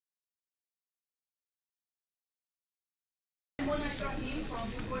Ibrahim from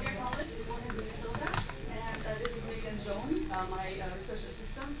Concordia College in Minnesota, and this is Leigh and Joan, my research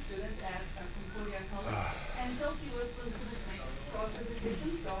assistant student at Concordia College. And Chelsea was a student for our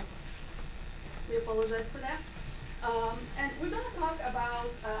presentation, so we apologize for that. And we're going to talk about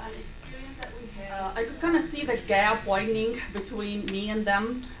an experience that we had. I could kind of see the gap widening between me and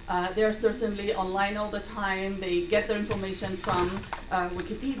them. They're certainly online all the time. They get their information from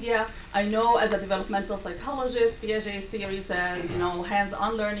Wikipedia. I know as a developmental psychologist, Piaget's theory says, you know,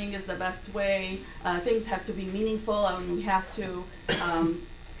 hands-on learning is the best way. Things have to be meaningful, and we have to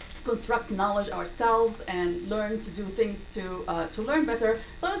construct knowledge ourselves and learn to do things to learn better.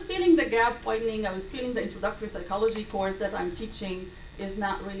 So I was feeling the gap widening. I was feeling the introductory psychology course that I'm teaching is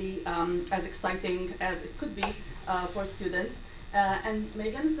not really as exciting as it could be for students. And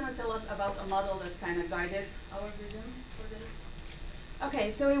Megan is going to tell us about a model that kind of guided our vision for this.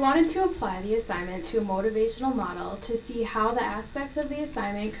 Okay, so we wanted to apply the assignment to a motivational model to see how the aspects of the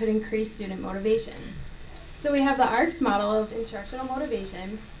assignment could increase student motivation. So we have the ARCS model of instructional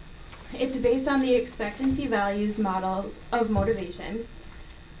motivation. It's based on the expectancy values models of motivation,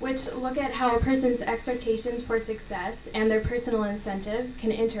 which look at how a person's expectations for success and their personal incentives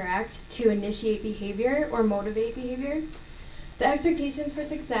can interact to initiate behavior or motivate behavior. The expectations for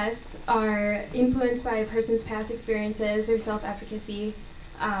success are influenced by a person's past experiences, their self-efficacy,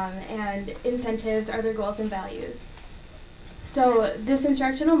 and incentives are their goals and values. So this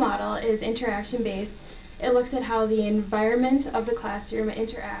instructional model is interaction-based. It looks at how the environment of the classroom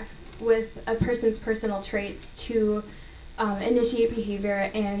interacts with a person's personal traits to initiate behavior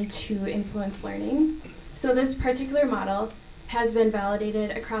and to influence learning. So this particular model has been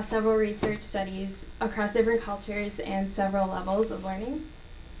validated across several research studies, across different cultures and several levels of learning.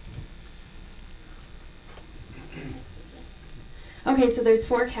 Okay, so there's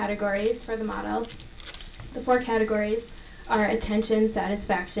 4 categories for the model. The 4 categories are attention,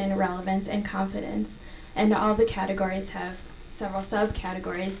 satisfaction, relevance, and confidence. And all the categories have several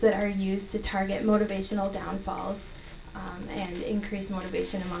subcategories that are used to target motivational downfalls and increase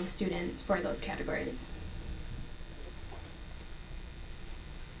motivation among students for those categories.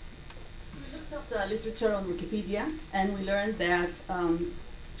 We looked up the literature on Wikipedia, and we learned that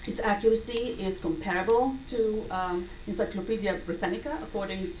its accuracy is comparable to Encyclopedia Britannica,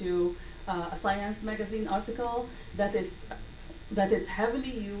 according to a Science magazine article, that it's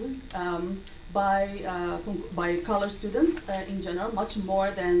heavily used by college students in general, much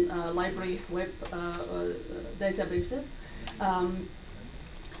more than library web databases.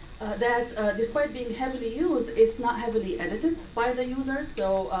 Despite being heavily used, it's not heavily edited by the user.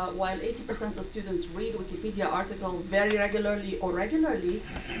 So while 80% of students read Wikipedia articles very regularly or regularly,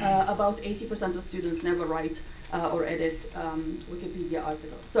 about 80% of students never write or edit Wikipedia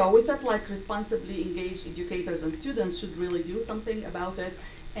articles. So we felt like responsibly engaged educators and students should really do something about it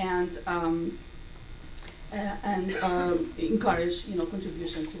and encourage, you know,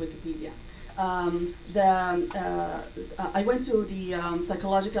 contribution to Wikipedia. I went to the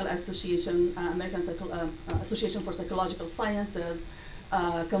Psychological Association, American Association for Psychological Sciences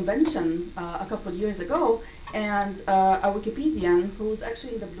convention a couple of years ago, and a Wikipedian who's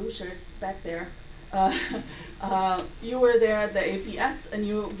actually in the blue shirt back there. You were there at the APS and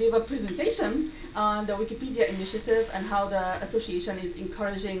you gave a presentation on the Wikipedia initiative and how the association is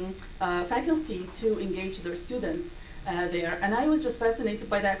encouraging faculty to engage their students there. And I was just fascinated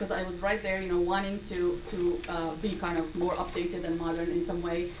by that because I was right there, you know, wanting to be kind of more updated and modern in some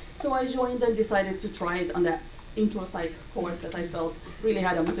way. So I joined and decided to try it on that intro psych course that I felt really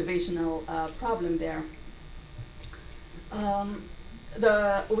had a motivational problem there.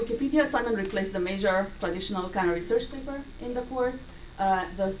 The Wikipedia assignment replaced the major traditional kind of research paper in the course.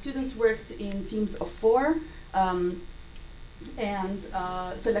 The students worked in teams of 4 and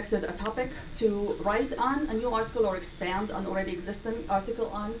selected a topic to write on a new article or expand on already existing article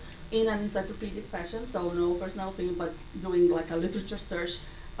on in an encyclopedic fashion, so no personal opinion, but doing like a literature search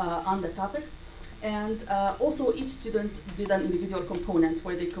on the topic. And also each student did an individual component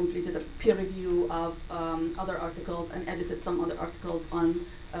where they completed a peer review of other articles and edited some other articles on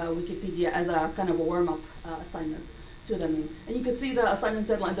Wikipedia as a kind of a warm-up assignments to them. And you can see the assignment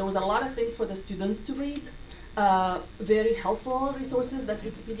deadline. There was a lot of things for the students to read, very helpful resources that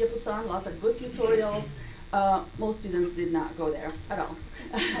Wikipedia puts on, lots of good tutorials. Most students did not go there at all.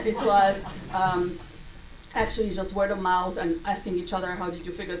 It was actually just word of mouth and asking each other, how did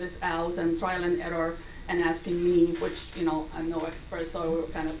you figure this out, and trial and error, and asking me, which, you know, I'm no expert, so we were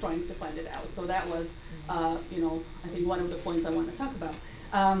kind of trying to find it out. So that was, you know, I think one of the points I want to talk about.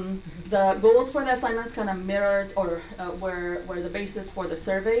 The goals for the assignments kind of mirrored or were the basis for the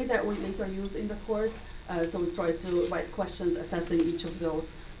survey that we later use in the course. So we tried to write questions assessing each of those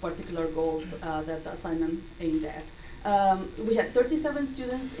particular goals that the assignment aimed at. We had 37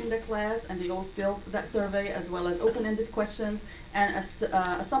 students in the class, and they all filled that survey, as well as open-ended questions, and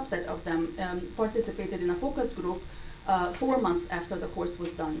a subset of them participated in a focus group 4 months after the course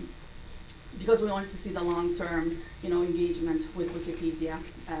was done, because we wanted to see the long-term, engagement with Wikipedia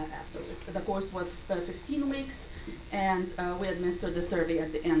after this. The course was 15 weeks, and we administered the survey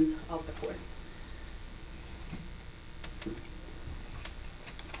at the end of the course.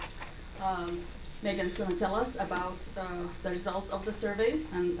 Megan's going to tell us about the results of the survey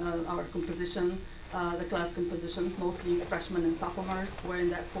and our composition, the class composition. Mostly freshmen and sophomores were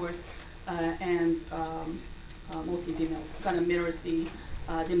in that course, and mostly female. Kind of mirrors the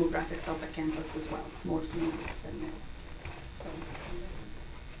demographics of the campus as well, more females than males.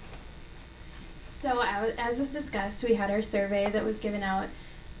 So as was discussed, we had our survey that was given out.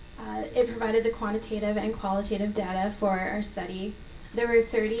 It provided the quantitative and qualitative data for our study. There were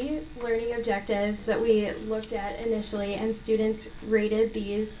 30 learning objectives that we looked at initially, and students rated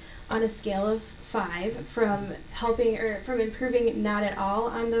these on a scale of 5, from improving not at all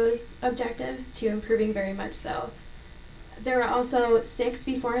on those objectives to improving very much so. There were also 6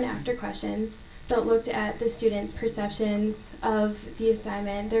 before and after questions that looked at the students' perceptions of the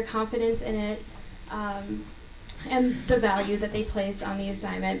assignment, their confidence in it, and the value that they placed on the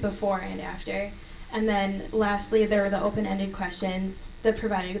assignment before and after. And then lastly, there were the open-ended questions that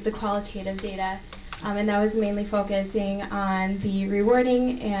provided the qualitative data, and that was mainly focusing on the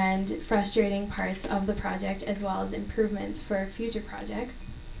rewarding and frustrating parts of the project, as well as improvements for future projects.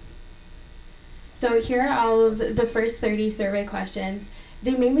 So here are all of the first 30 survey questions.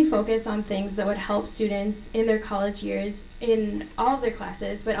 They mainly focus on things that would help students in their college years in all of their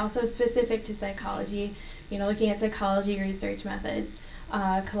classes, but also specific to psychology, looking at psychology research methods,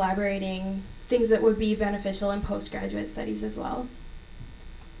 collaborating, things that would be beneficial in postgraduate studies as well.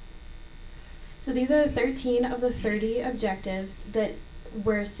 So these are 13 of the 30 objectives that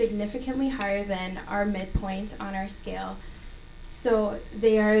were significantly higher than our midpoint on our scale. So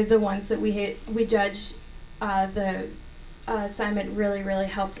they are the ones that we judge the assignment really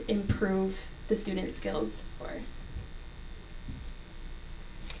helped improve the student skills for.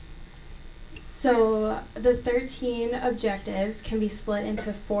 So the 13 objectives can be split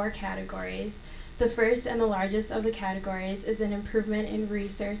into 4 categories. The first and the largest of the categories is an improvement in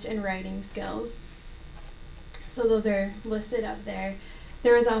research and writing skills. So those are listed up there.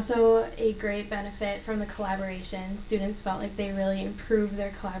 There was also a great benefit from the collaboration. Students felt like they really improved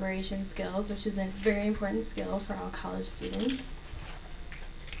their collaboration skills, which is a very important skill for all college students.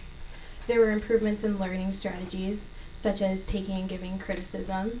 There were improvements in learning strategies, such as taking and giving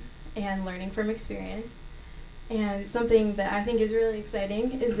criticism and learning from experience. And something that I think is really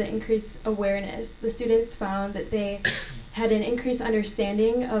exciting is the increased awareness. The students found that they had an increased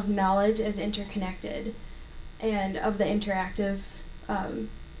understanding of knowledge as interconnected and of the interactive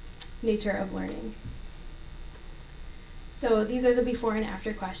nature of learning. So these are the before and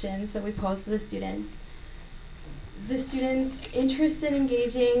after questions that we posed to the students. The students' interest in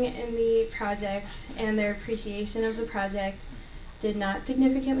engaging in the project and their appreciation of the project did not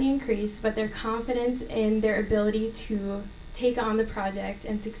significantly increase, but their confidence in their ability to take on the project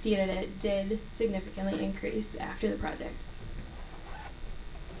and succeed at it did significantly increase after the project.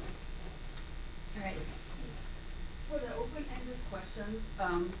 All right. For the open-ended questions,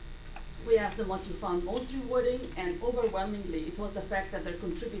 we asked them what you found most rewarding, and overwhelmingly it was the fact that they're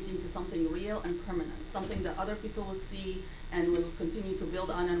contributing to something real and permanent, something that other people will see and will continue to build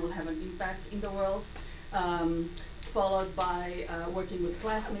on and will have an impact in the world. Followed by working with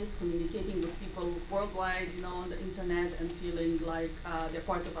classmates, communicating with people worldwide, on the internet, and feeling like they're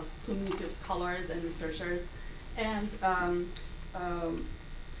part of a community of scholars and researchers. And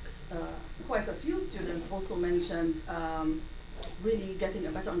quite a few students also mentioned really getting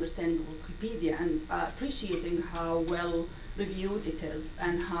a better understanding of Wikipedia and appreciating how well reviewed it is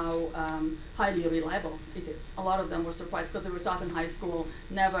and how highly reliable it is. A lot of them were surprised because they were taught in high school,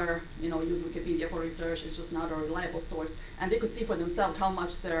 never use Wikipedia for research, it's just not a reliable source. And they could see for themselves how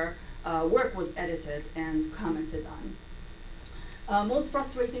much their work was edited and commented on. Most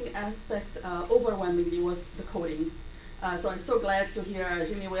frustrating aspect, overwhelmingly, was the coding. So I'm so glad to hear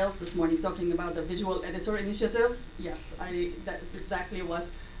Jimmy Wales this morning talking about the Visual Editor Initiative. Yes, that's exactly what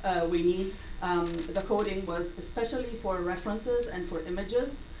we need. The coding was, especially for references and for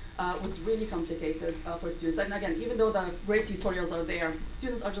images, was really complicated for students. And again, even though the great tutorials are there,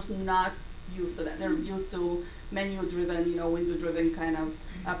 students are just not used to that. They're used to menu-driven, you know, window-driven kind of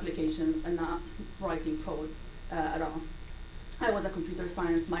applications and not writing code at all. I was a computer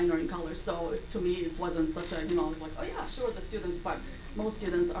science minor in college, so to me it wasn't such a, you know, I was like, oh yeah, sure, the students, but most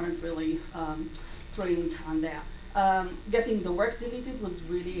students aren't really trained on that. Getting the work deleted was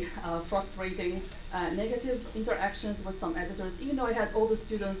really frustrating. Negative interactions with some editors, even though I had all the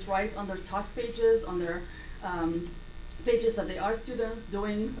students write on their talk pages, on their pages that they are students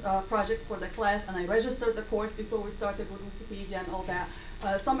doing a project for the class, and I registered the course before we started with Wikipedia and all that.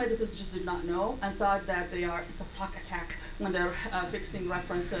 Some editors just did not know and thought that it's a stock attack when they're fixing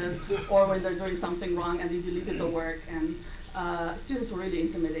references or when they're doing something wrong and they deleted the work, and students were really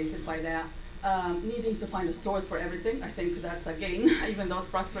intimidated by that. Needing to find a source for everything, I think that's a gain, even though it's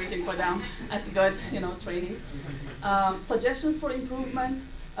frustrating for them. That's good, you know, training. Suggestions for improvement,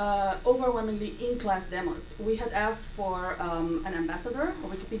 overwhelmingly in-class demos. We had asked for an ambassador, a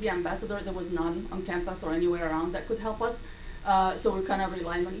Wikipedia ambassador. There was none on campus or anywhere around that could help us. So we're kind of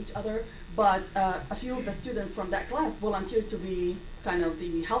relying on each other. But a few of the students from that class volunteered to be kind of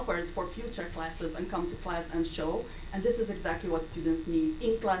the helpers for future classes and come to class and show. And this is exactly what students need.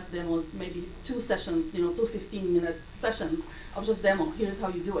 In-class demos, maybe 2 sessions, you know, 2 15-minute sessions of just demo. Here's how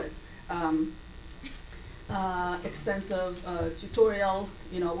you do it. Extensive tutorial,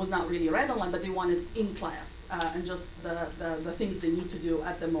 you know, was not really read online, but they wanted in class and just the things they need to do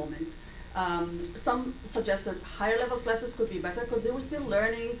at the moment. Some suggested higher level classes could be better because they were still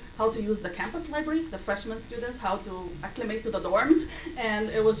learning how to use the campus library, the freshman students, how to acclimate to the dorms, and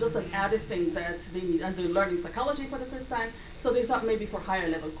it was just an added thing that they need, and they're learning psychology for the first time, so they thought maybe for higher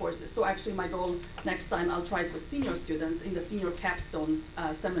level courses. So actually my goal next time, I'll try it with senior students in the senior capstone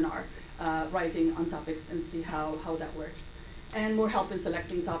seminar, writing on topics and see how that works. And more help in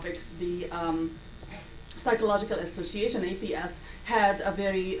selecting topics. The Psychological Association, APS, had a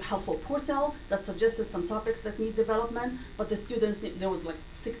very helpful portal that suggested some topics that need development, but the students, there was like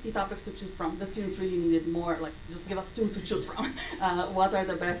 60 topics to choose from. The students really needed more, like just give us 2 to choose from. What are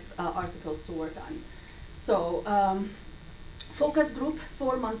the best articles to work on? So, focus group,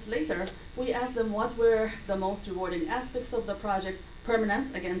 4 months later, we asked them what were the most rewarding aspects of the project.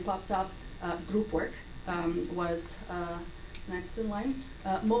 Permanence, again, popped up. Group work was next in line.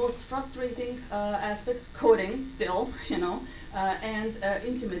 Most frustrating aspects, coding still, you know, and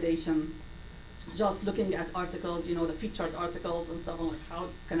intimidation. Just looking at articles, you know, the featured articles and stuff, I'm like, how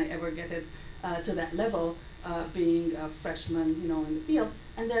can I ever get it to that level, being a freshman, you know, in the field.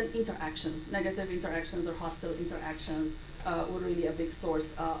 And then interactions, negative interactions or hostile interactions were really a big source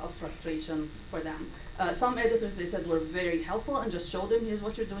of frustration for them. Some editors, they said, were very helpful and just showed them, here's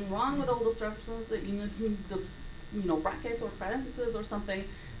what you're doing wrong with all those references, you need this, you know, bracket or parenthesis or something,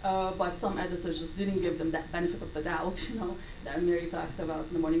 but some editors just didn't give them that benefit of the doubt, you know, that Mary talked about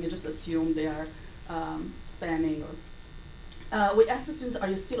in the morning. You just assume they are spamming. Or we asked the students, are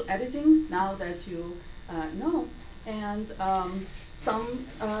you still editing now that you know? And some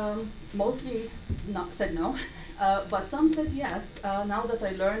mostly said no, but some said yes. Now that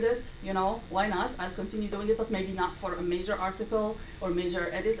I learned it, you know, why not? I'll continue doing it, but maybe not for a major article or major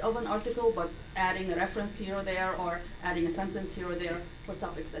edit of an article, but adding a reference here or there, or adding a sentence here or there for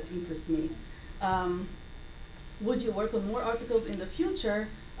topics that interest me. Would you work on more articles in the future?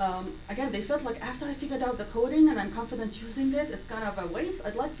 Again, they felt like after I figured out the coding and I'm confident using it, it's kind of a waste.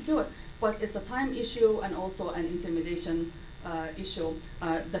 I'd like to do it, but it's a time issue and also an intimidation issue.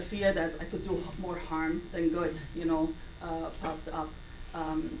 The fear that I could do more harm than good, you know, popped up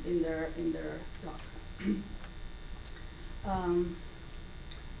in their talk.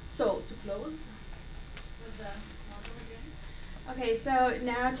 So to close with the model again. Okay, so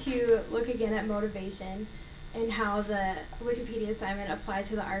now to look again at motivation and how the Wikipedia assignment applied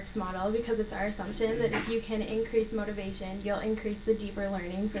to the ARCS model, because it's our assumption that if you can increase motivation, you'll increase the deeper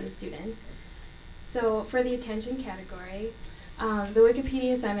learning for the students. So for the attention category, the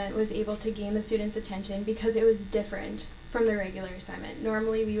Wikipedia assignment was able to gain the students' attention because it was different from the regular assignment.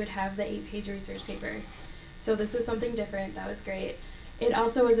 Normally we would have the 8-page research paper. So this was something different, that was great. It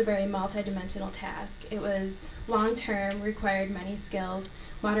also was a very multidimensional task. It was long-term, required many skills,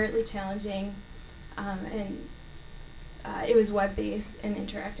 moderately challenging, and it was web-based and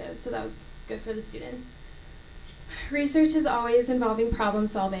interactive, so that was good for the students. Research is always involving problem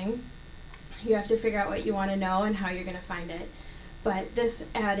solving. You have to figure out what you want to know and how you're going to find it. But this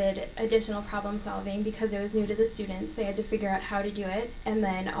added additional problem solving because it was new to the students. They had to figure out how to do it, and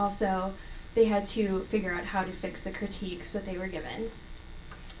then also they had to figure out how to fix the critiques that they were given.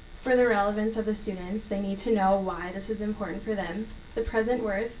 For the relevance of the students, they need to know why this is important for them. The present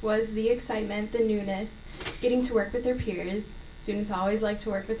worth was the excitement, the newness, getting to work with their peers, Students always like to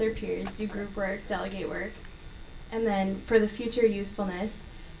work with their peers, do group work, delegate work. And then for the future usefulness,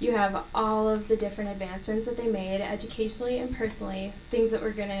 you have all of the different advancements that they made educationally and personally, things that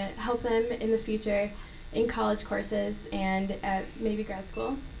were going to help them in the future in college courses and at maybe grad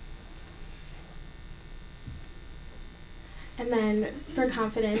school. And then for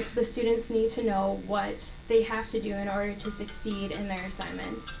confidence, the students need to know what they have to do in order to succeed in their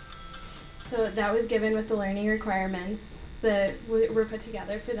assignment. So that was given with the learning requirements that were put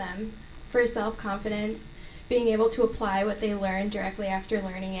together for them. For self-confidence, being able to apply what they learned directly after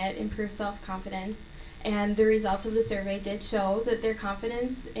learning it, improve self-confidence. And the results of the survey did show that their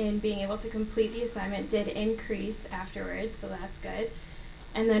confidence in being able to complete the assignment did increase afterwards, so that's good.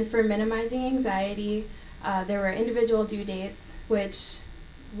 And then for minimizing anxiety, there were individual due dates, which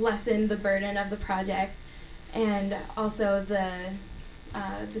lessened the burden of the project, and also the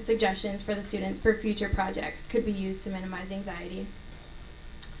suggestions for the students for future projects could be used to minimize anxiety.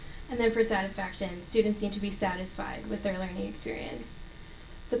 And then for satisfaction, students need to be satisfied with their learning experience.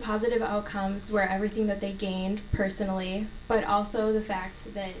 The positive outcomes were everything that they gained personally, but also the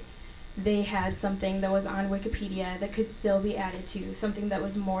fact that they had something that was on Wikipedia that could still be added to, something that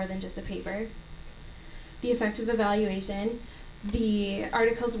was more than just a paper. The effective evaluation, the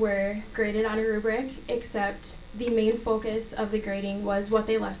articles were graded on a rubric, except the main focus of the grading was what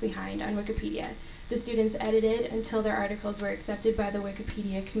they left behind on Wikipedia. The students edited until their articles were accepted by the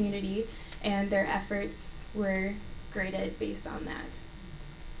Wikipedia community, and their efforts were graded based on that.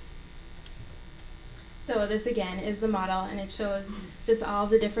 So this again is the model, and it shows just all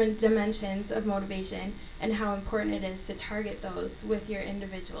the different dimensions of motivation and how important it is to target those with your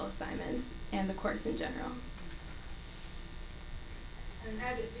individual assignments and the course in general. An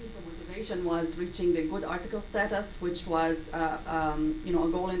added thing for motivation was reaching the good article status, which was a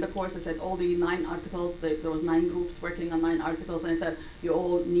goal in the course. I said all the 9 articles, there was 9 groups working on 9 articles, and I said you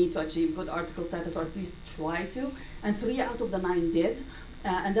all need to achieve good article status, or at least try to. And 3 out of the 9 did.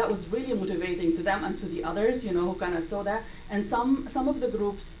 And that was really motivating to them and to the others, who kind of saw that. And some of the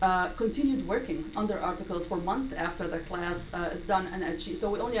groups continued working on their articles for months after the class is done and achieved. So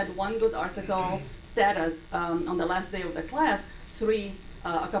we only had 1 good article status on the last day of the class, 3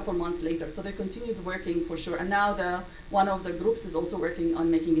 a couple months later. So they continued working for sure. And now one of the groups is also working on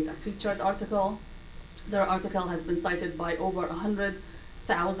making it a featured article. Their article has been cited by over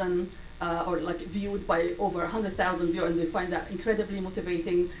 100,000 or viewed by over 100,000 viewers, and they find that incredibly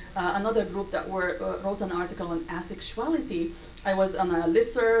motivating. Another group that wrote an article on asexuality. I was on a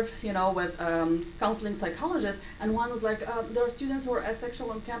listserv, with counseling psychologists, and one was like, there are students who are asexual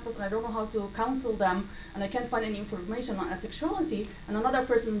on campus, and I don't know how to counsel them, and I can't find any information on asexuality. And another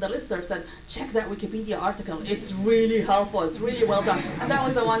person in the listserv said, check that Wikipedia article. It's really helpful. It's really well done. And that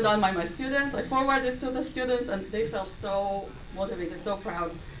was the one done by my students. I forwarded it to the students, and they felt so motivated, so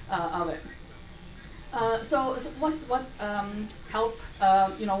proud of it. So what help,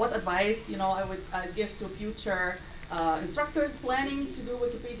 what advice, I would give to future instructors planning to do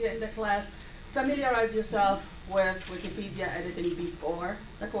Wikipedia in the class? Familiarize yourself with Wikipedia editing before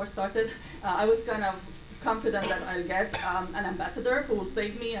the course started. I was kind of confident that I'll get an ambassador who will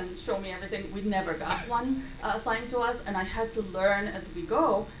save me and show me everything. We never got one assigned to us, and I had to learn as we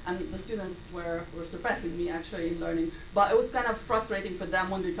go, and the students were surpassing me actually in learning. But it was kind of frustrating for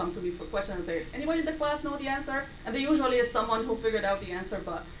them when they come to me for questions and say, anybody in the class know the answer? And there usually is someone who figured out the answer,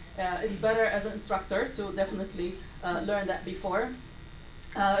 but it's better as an instructor to definitely learn that before.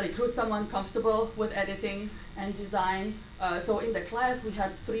 Recruit someone comfortable with editing and design. So in the class, we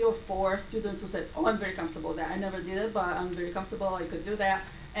had 3 or 4 students who said, oh, I'm very comfortable with that. I never did it, but I'm very comfortable, I could do that.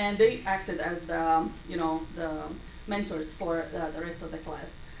 And they acted as the mentors for the rest of the class.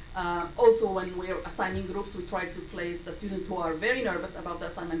 Also, when we're assigning groups, we try to place the students who are very nervous about the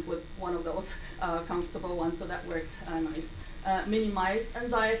assignment with one of those comfortable ones, so that worked nice. Minimize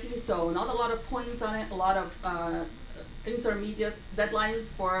anxiety, so not a lot of points on it, a lot of intermediate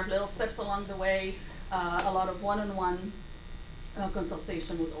deadlines for little steps along the way. A lot of one-on-one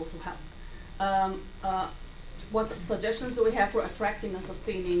consultation would also help. What suggestions do we have for attracting and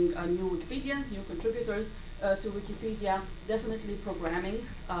sustaining new Wikipedians, new contributors to Wikipedia? Definitely programming.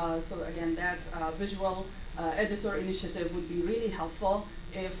 So again, that visual editor initiative would be really helpful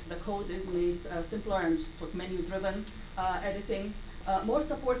if the code is made simpler and just sort of menu-driven editing. More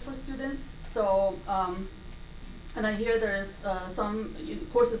support for students. So. And I hear there's some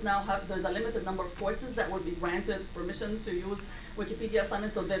courses now there's a limited number of courses that will be granted permission to use Wikipedia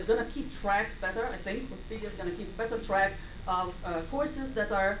assignments, so they're going to keep track better. I think Wikipedia is going to keep better track of courses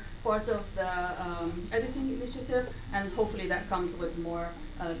that are part of the editing initiative, and hopefully that comes with more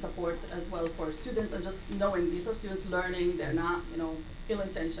support as well for students, and just knowing these are students learning, they're not,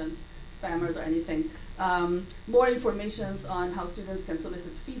 ill-intentioned spammers or anything. More information on how students can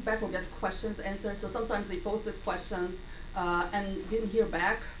solicit feedback or get questions answered. So sometimes they posted questions and didn't hear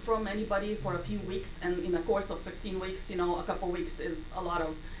back from anybody for a few weeks, and in a course of 15 weeks, a couple weeks is a lot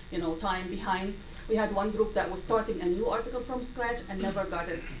of time behind. We had one group that was starting a new article from scratch and never got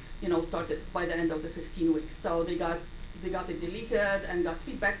it started by the end of the 15 weeks. So they got it deleted and got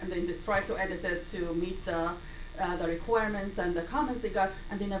feedback, and then they tried to edit it to meet the requirements and the comments they got,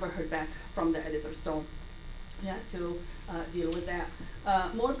 and they never heard back from the editor. So we had to deal with that.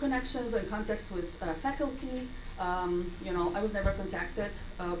 More connections and contacts with faculty. I was never contacted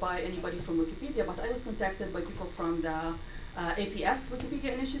by anybody from Wikipedia, but I was contacted by people from the APS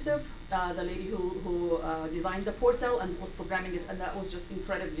Wikipedia initiative, the lady who designed the portal and was programming it, and that was just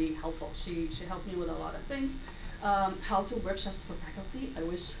incredibly helpful. She helped me with a lot of things. How to workshops for faculty. I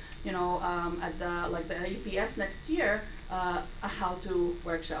wish, at the APS next year, a how-to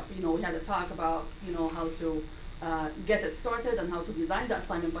workshop. We had a talk about, how to get it started and how to design the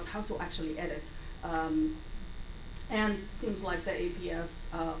assignment, but how to actually edit. And things like the APS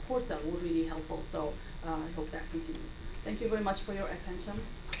portal were really helpful. So I hope that continues. Thank you very much for your attention.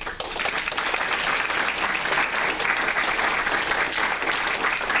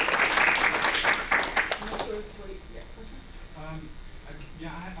 Yeah,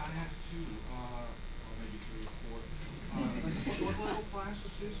 I have two, or maybe three or four. What level class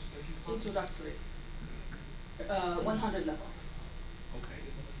is this? Introductory. 100 level. Okay,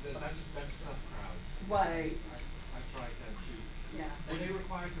 that's a tough crowd. Right. I've tried that too. Yeah. Were they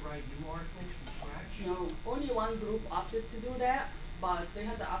required to write new articles from scratch? No, only one group opted to do that, but they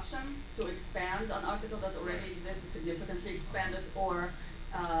had the option to expand an article that already exists, significantly expand it, or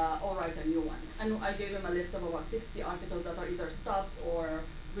write a new one. And I gave them a list of about 60 articles that are either stopped or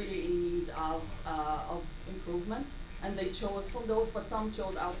really in need of improvement. And they chose from those, but some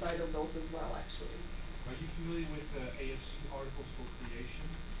chose outside of those as well, actually. Are you familiar with AFC articles for creation?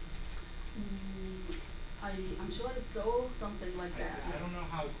 I'm sure I saw something like that. I don't know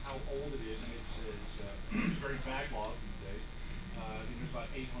how old it is, and it's very backlogged these days. I think there's about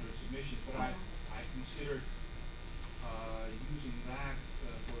 800 submissions, but I considered using that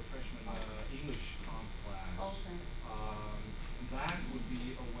for a freshman English comp class. Okay. That would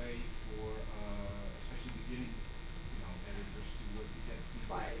be a way for especially beginning, editors to get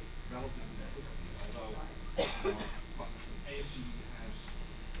feedback relatively quickly. Although AFC has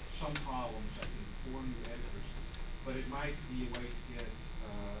some problems, I think, for new editors, but it might be a way to get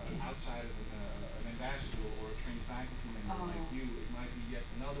outside of an ambassador or a trained faculty member like you. It might be yet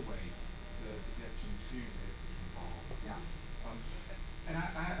another way to get some experienced editors involved. Yeah. And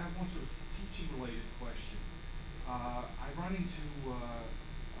I have one sort of teaching-related question. I run into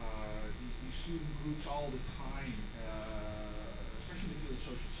these student groups all the time, especially in the field of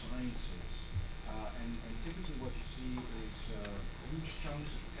social sciences. And typically what you see is huge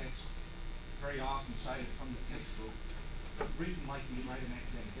chunks of text, very often cited from the textbook, written like you write an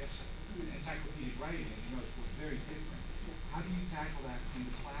academic essay. Encyclopedic writing, as you know, is very different. How do you tackle that in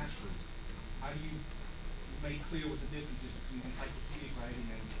the classroom? How do you make clear what the difference is between encyclopedic writing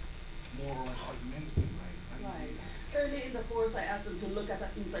and more or less argumentative writing? Right. Early in the course, I asked them to look at the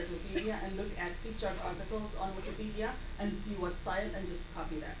encyclopedia and look at featured articles on Wikipedia and see what style and just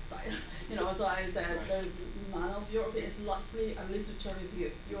copy that style. So I said, there's none of your opinion. It's likely a literature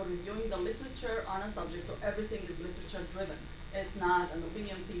review. You're reviewing the literature on a subject, so everything is literature driven. It's not an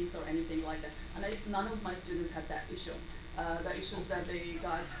opinion piece or anything like that. And none of my students had that issue. The issues that they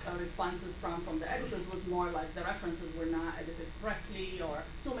got responses from the editors was more like the references were not edited correctly, or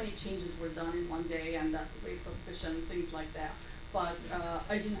too many changes were done in one day, and that raised suspicion, things like that. But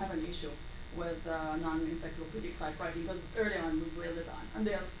I didn't have an issue with non-encyclopedic type writing, because early on we drilled it on. And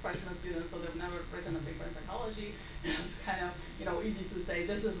they are freshman students, so they've never written a paper in psychology. It's kind of easy to say,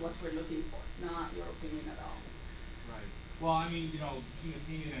 this is what we're looking for, not your opinion at all. Right. Well, I mean, between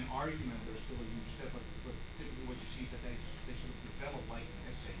opinion and argument, there's still a huge step, but typically what you see is that they sort of develop like an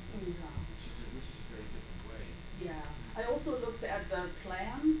essay, which is a very different way. Yeah. I also looked at their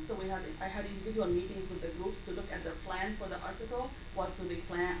plan. So I had individual meetings with the groups to look at their plan for the article. What do they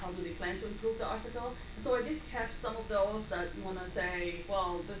plan? How do they plan to improve the article? And so I did catch some of those that want to say,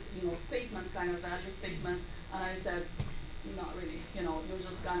 well, this statement kind of value statements, and I said, not really. You're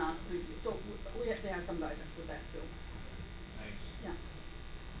just gonna review. So they had some guidance with that too. Thanks. Yeah.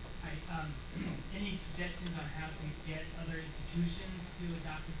 Hi. Any suggestions on how to get other institutions to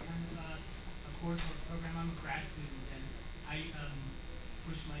adopt this kind of a course or program? I'm a grad student, and I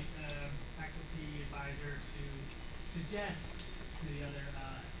push my faculty advisor to suggest to the other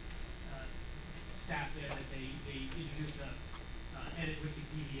staff there that they introduced a edit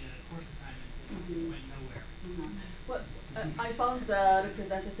Wikipedia course assignment that went nowhere. Well, I found the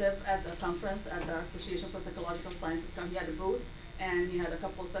representative at the conference at the Association for Psychological Sciences. He had a booth and he had a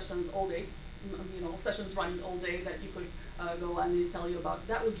couple of sessions all day, sessions running all day that you could go and he'd tell you about.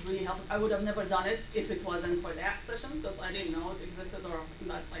 That was really helpful. I would have never done it if it wasn't for that session because I didn't know it existed or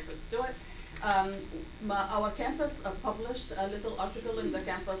that I could do it. Our campus published a little article in the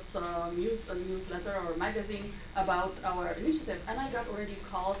campus newsletter or magazine about our initiative, and I got already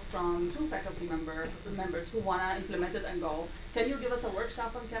calls from 2 faculty members who want to implement it and go, can you give us a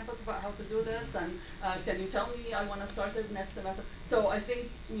workshop on campus about how to do this, and can you tell me I want to start it next semester? So I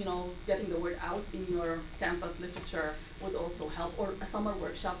think getting the word out in your campus literature would also help, or a summer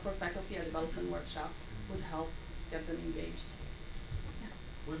workshop for faculty, a development workshop would help get them engaged.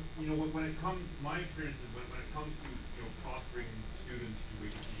 When it comes, my experience is when it comes to fostering students to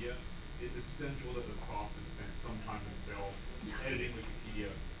Wikipedia, it's essential that the profs spend some time themselves editing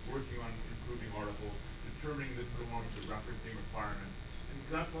Wikipedia, working on improving articles, determining the norms, the referencing requirements, and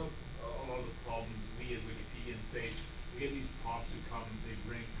that's a lot of the problems we as Wikipedians face. We get these profs who come, they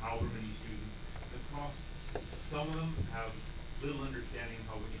bring however many students. The profs, some of them have little understanding of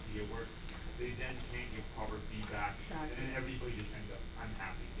how Wikipedia works. They then can't give proper feedback, and everybody just ends up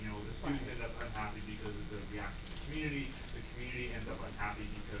unhappy. The students end up unhappy because of the reaction of the community ends up unhappy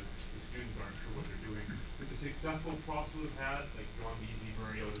because the students aren't sure what they're doing. But the successful profs we've had, like John Leigh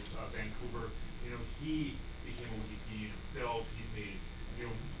Murray out of Vancouver, he became a Wikipedian himself. He's made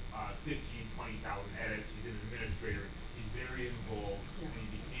 15,000, 20,000 edits. He's an administrator. He's very involved, and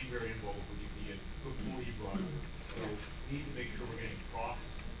he became very involved with Wikipedia before he brought it over. So we need to make sure we're getting profs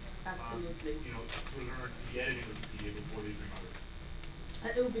Absolutely. To learn the editing of Wikipedia before they bring others.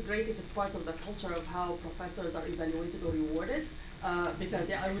 It would be great if it's part of the culture of how professors are evaluated or rewarded, because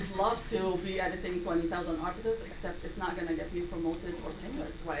I would love to be editing 20,000 articles, except it's not going to get me promoted or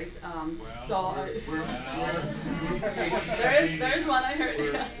tenured, right? There's one I heard.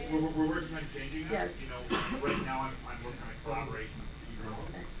 We're working on changing that. Yes. Right now I'm working on a collaboration with 2 journals,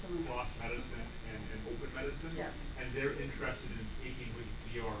 Excellent. PLOS Medicine and Open Medicine, Yes. and they're interested in taking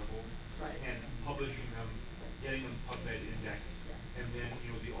Wikipedia articles and publishing them, getting them PubMed indexed. And then,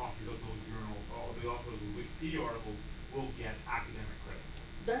 the authors of those journals, or the authors of the Wikipedia articles will get academic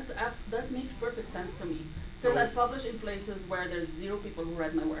credit. That makes perfect sense to me. Because I've published in places where there's 0 people who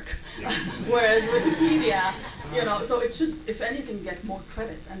read my work. Whereas Wikipedia, so it should, if anything, get more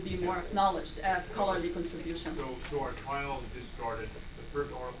credit and be more acknowledged as scholarly contribution. So our trial just started. The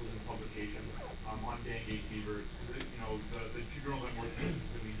first article is in publication on dengue fever. The 2 journals I'm working with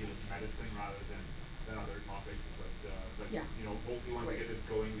really deal with medicine rather than other topics. But hopefully once we get this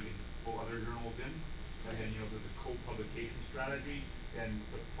going, we can pull other journals in. And then, there's a co-publication strategy, and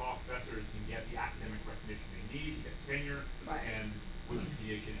the professors can get the academic recognition they need, get tenure, and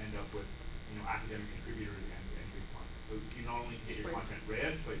Wikipedia can end up with, academic contributors and good content. So you not only get your content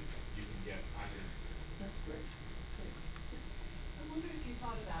read, but you can get academic. That's great. Yes. I wonder if you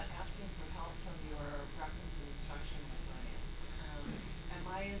thought about asking for help from your reference and instruction librarians. At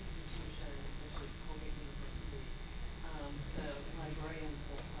my institution, which is Colgate University, the librarians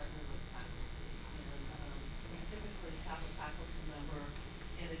will partner with faculty, and we typically have a faculty member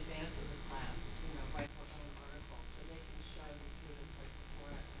in advance of the class, write their own article so they can show the students like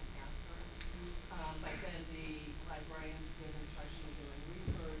before and after. But then the librarians give instruction in doing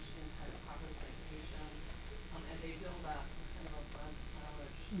research, inside proper citation, and they build up kind of a bunch of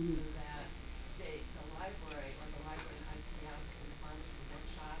knowledge so that the library or the library ITS can sponsor the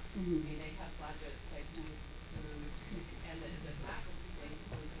workshop. I mean, they have budgets, they do food, and the faculty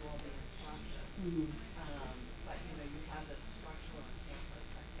basically do all the instruction. But you have this structure on campus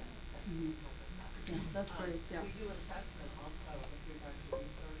that can help with that. Yeah, that's great. Yeah. We do assessment also with regard to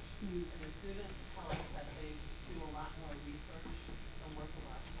research, and the students tell us that they do a lot more research and work a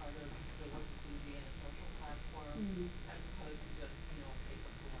lot harder because they work with being a social platform as opposed to just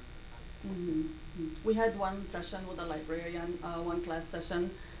paper for one. We had one session with a librarian, one class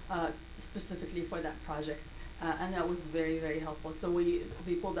session specifically for that project. And that was very, very helpful. So we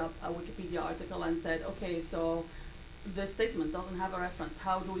pulled up a Wikipedia article and said, okay, so the statement doesn't have a reference.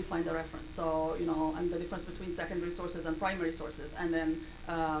 How do we find a reference? So, and the difference between secondary sources and primary sources. And then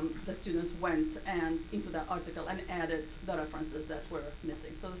the students went into that article and added the references that were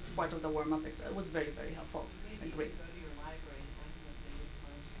missing. So this is part of the warm-up exercise. It was very, very helpful and great. Go to your library and ask them if they would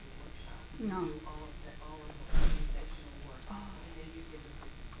sponsor your workshop. No. Do all of the organizational work, and then you give the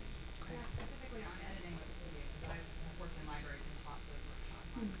presentation. Yeah, specifically on editing Wikipedia, because I've worked in libraries and taught those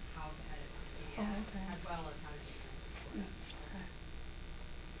workshops on how to edit Wikipedia, as well as how to do research for it.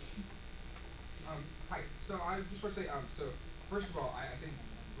 Hi. So I just want to say, so first of all, I think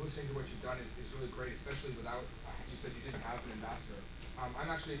listening to what you've done is really great, especially without, you said you didn't have an ambassador.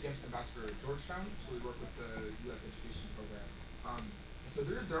 I'm actually a campus ambassador at Georgetown, so we work with the U.S. education program. So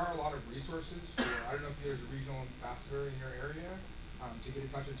there are a lot of resources for, I don't know if there's a regional ambassador in your area, to get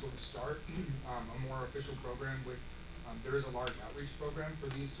in touch and sort of start a more official program with, there is a large outreach program for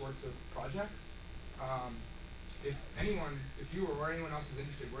these sorts of projects. If you or anyone else is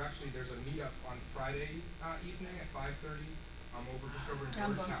interested, there's a meetup on Friday evening at 5:30 just over in Georgetown.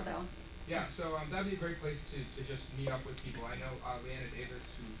 I'm going to that one. Yeah, so that'd be a great place to just meet up with people. I know Leanna Davis,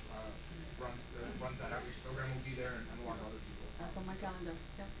 who runs that outreach program, will be there, and a lot of other people. That's on my calendar.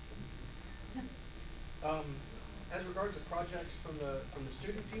 Yeah. As regards to projects from the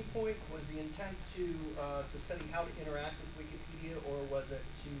student viewpoint, was the intent to study how to interact with Wikipedia, or was it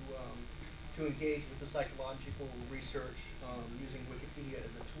to engage with the psychological research using Wikipedia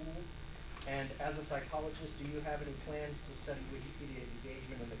as a tool? And as a psychologist, do you have any plans to study Wikipedia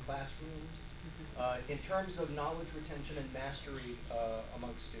engagement in the classrooms in terms of knowledge retention and mastery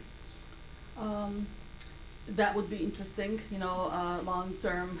amongst students? That would be interesting,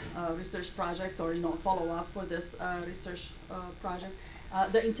 long-term research project, or follow-up for this research project.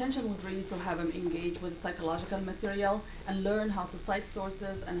 The intention was really to have them engage with psychological material and learn how to cite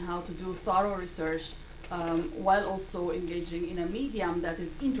sources and how to do thorough research, while also engaging in a medium that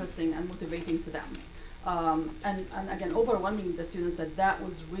is interesting and motivating to them. And again, overwhelmingly, the students said that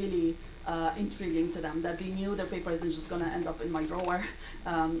was really intriguing to them, that they knew their paper isn't just going to end up in my drawer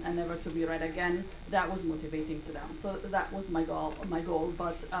and never to be read again. That was motivating to them. So that was my goal.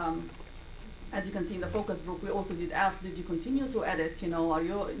 But as you can see in the focus group, we also did ask, did you continue to edit? Are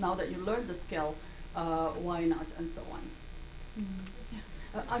you, now that you learned the skill, why not, and so on. Yeah.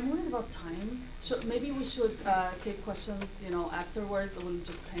 I'm worried about time. Maybe we should take questions, afterwards. We'll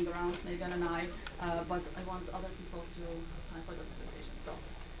just hang around, Megan and I. But I want other people to have time for the presentation. So,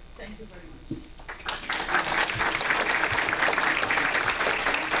 thank you very much.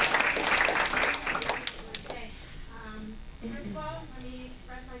 Okay. First of all, let me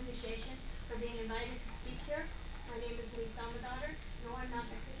express my appreciation for being invited to speak here. My name is Leigh Thelmadatter. No, I'm not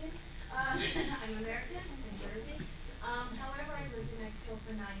Mexican. I'm American, I'm in Jersey. However, I lived in Mexico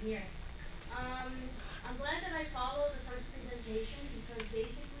for 9 years. I'm glad that I followed the first presentation because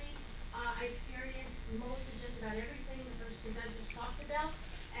basically I experienced most of just about everything the first presenters talked about,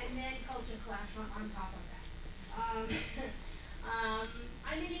 and then culture clash on top of that.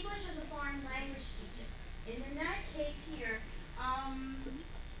 I'm in English as a foreign language teacher, and in that case here,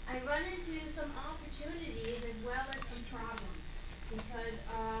 I run into some opportunities as well as some problems because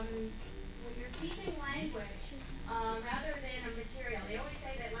when you're teaching language, rather than a material, they always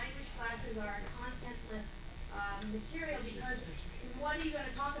say that language classes are a contentless material because what are you going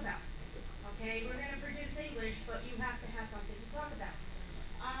to talk about? Okay, we're going to produce English, but you have to have something to talk about.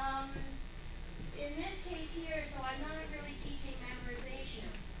 In this case here, so I'm not really teaching memorization.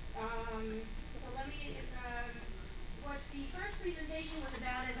 So let me, what the first presentation was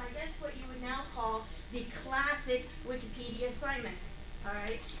about is, I guess, what you would now call the classic Wikipedia assignment. All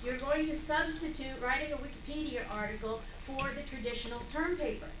right, you're going to substitute writing a Wikipedia article for the traditional term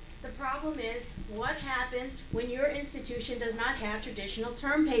paper. The problem is, what happens when your institution does not have traditional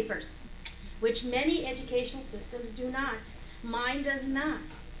term papers, which many educational systems do not. Mine does not.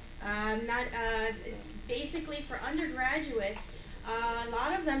 Basically, for undergraduates, a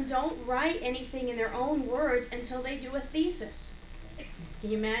lot of them don't write anything in their own words until they do a thesis. Can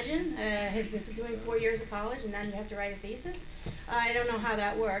you imagine? If you're doing 4 years of college and then you have to write a thesis? I don't know how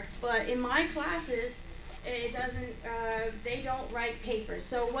that works, but in my classes, it doesn't, they don't write papers.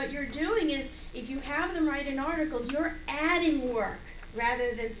 So what you're doing is, if you have them write an article, you're adding work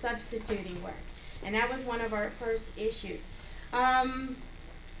rather than substituting work. And that was one of our first issues.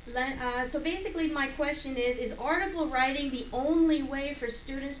 So basically my question is article writing the only way for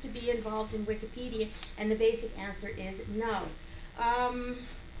students to be involved in Wikipedia? And the basic answer is no.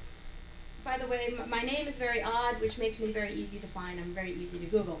 By the way, my name is very odd, which makes me very easy to find. I'm very easy to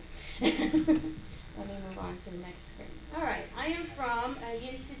Google. Let me move on to the next screen. All right, I am from an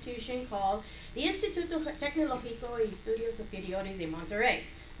institution called the Instituto Tecnológico y Estudios Superiores de Monterrey.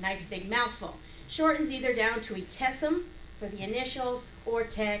 Nice big mouthful. Shortens either down to ITESM for the initials, or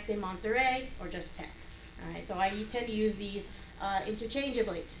Tec de Monterrey, or just Tec. All right, so I tend to use these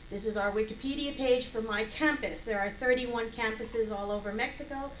interchangeably. This is our Wikipedia page for my campus. There are 31 campuses all over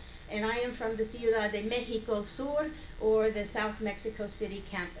Mexico, and I am from the Ciudad de Mexico Sur, or the South Mexico City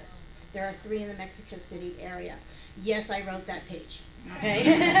campus. There are 3 in the Mexico City area. Yes, I wrote that page. Okay.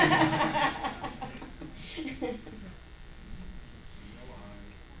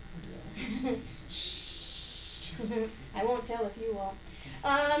 Shh. I won't tell if you will.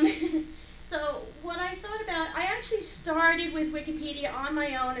 So what I thought about, I actually started with Wikipedia on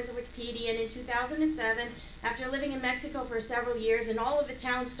my own as a Wikipedian in 2007 after living in Mexico for several years, and all of the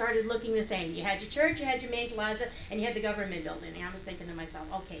towns started looking the same. You had your church, you had your main plaza, and you had the government building. And I was thinking to myself,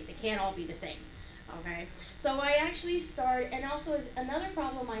 okay, they can't all be the same. Okay, so I actually started, and also another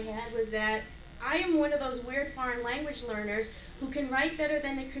problem I had was that I am one of those weird foreign language learners who can write better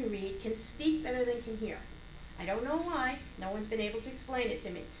than they can read, can speak better than can hear. I don't know why. No one's been able to explain it to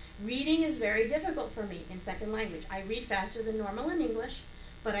me. Reading is very difficult for me in second language. I read faster than normal in English,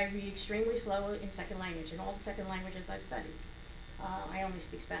 but I read extremely slow in second language, in all the second languages I've studied. I only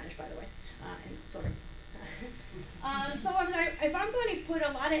speak Spanish, by the way, and sort of. So if I'm going to put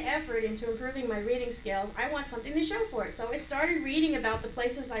a lot of effort into improving my reading skills, I want something to show for it. So I started reading about the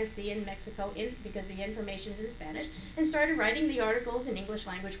places I see in Mexico because the information is in Spanish, and started writing the articles in English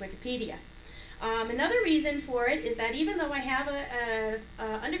language Wikipedia. Another reason for it is that even though I have a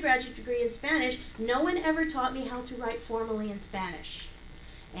undergraduate degree in Spanish, no one ever taught me how to write formally in Spanish.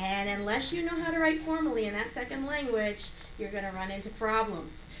 And unless you know how to write formally in that second language, you're going to run into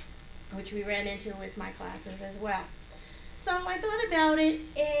problems, which we ran into with my classes as well. So I thought about it,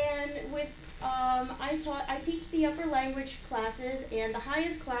 and with I teach the upper language classes, and the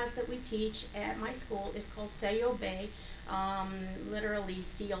highest class that we teach at my school is called Sello B, literally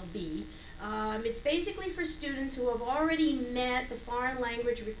Seal B. It's basically for students who have already met the foreign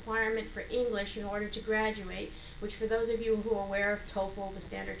language requirement for English in order to graduate, which for those of you who are aware of TOEFL, the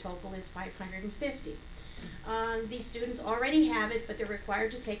standard TOEFL is 550. These students already have it, but they're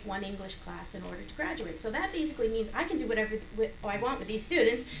required to take one English class in order to graduate. So that basically means I can do whatever I want with these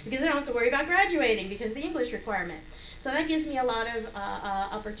students because I don't have to worry about graduating because of the English requirement. So that gives me a lot of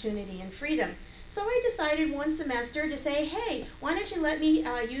opportunity and freedom. So I decided one semester to say, hey, why don't you let me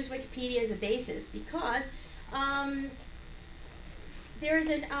use Wikipedia as a basis? Because there's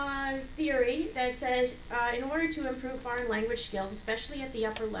a theory that says in order to improve foreign language skills, especially at the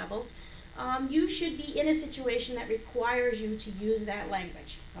upper levels, you should be in a situation that requires you to use that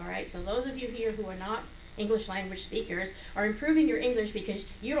language. All right, so those of you here who are not English language speakers are improving your English because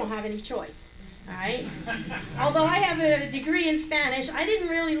you don't have any choice. All right. Although I have a degree in Spanish, I didn't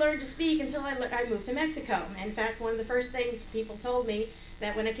really learn to speak until I moved to Mexico. In fact, one of the first things people told me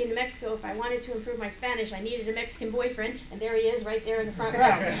that when I came to Mexico, if I wanted to improve my Spanish, I needed a Mexican boyfriend, and there he is right there in the front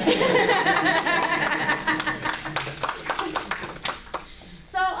row.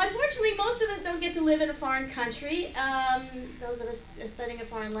 So unfortunately, most of us don't get to live in a foreign country, those of us studying a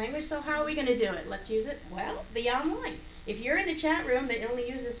foreign language, so how are we going to do it? Let's use it, well, the online. If you're in a chat room that only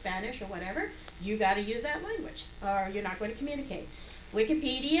uses Spanish or whatever, you got to use that language, or you're not going to communicate.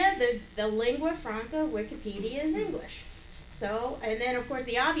 Wikipedia, the lingua franca, Wikipedia is English. So, and then of course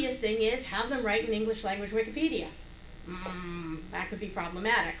the obvious thing is have them write in English language Wikipedia. That could be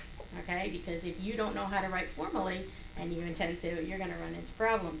problematic, okay, because if you don't know how to write formally, and you intend to, you're going to run into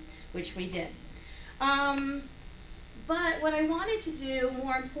problems, which we did. But what I wanted to do,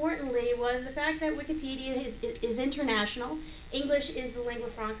 more importantly, was the fact that Wikipedia is international. English is the lingua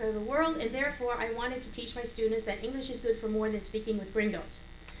franca of the world, and therefore I wanted to teach my students that English is good for more than speaking with gringos.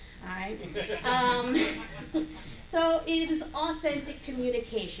 All right? So it is authentic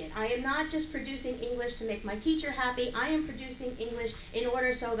communication. I am not just producing English to make my teacher happy. I am producing English in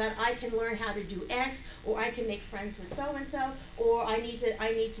order so that I can learn how to do X, or I can make friends with so-and-so, or I need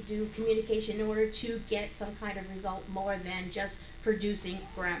to do communication in order to get some kind of result more than just producing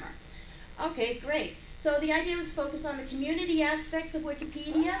grammar. Okay, great. So the idea was to focus on the community aspects of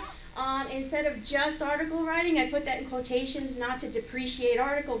Wikipedia. Instead of just article writing, I put that in quotations, not to depreciate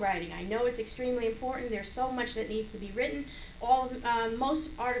article writing. I know it's extremely important. There's so much that needs to be written. Most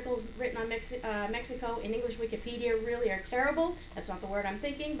articles written on Mexico in English Wikipedia really are terrible. That's not the word I'm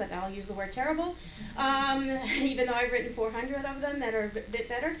thinking, but I'll use the word terrible. Even though I've written 400 of them that are a bit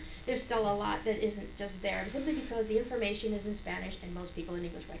better, there's still a lot that isn't just there, simply because the information is in Spanish and most people in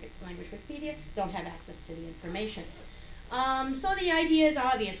English language Wikipedia don't have access to the information. So the idea is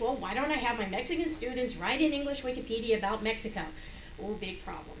obvious. Well, why don't I have my Mexican students write in English Wikipedia about Mexico? Oh, big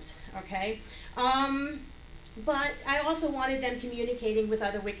problems, okay? But I also wanted them communicating with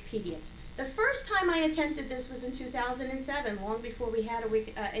other Wikipedians. The first time I attempted this was in 2007, long before we had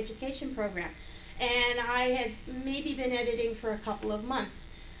a education program. And I had maybe been editing for a couple of months,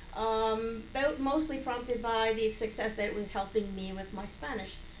 mostly prompted by the success that it was helping me with my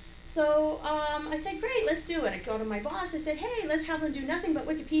Spanish. So I said, great, let's do it. I go to my boss, I said, hey, let's have them do nothing but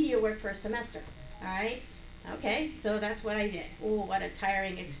Wikipedia work for a semester. All right? Okay, so that's what I did. Oh, what a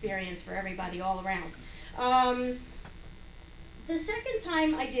tiring experience for everybody all around. The second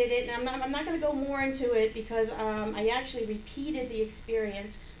time I did it, and I'm not going to go more into it because I actually repeated the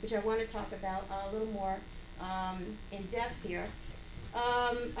experience, which I want to talk about a little more in depth here.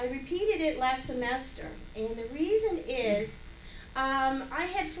 I repeated it last semester, and the reason is I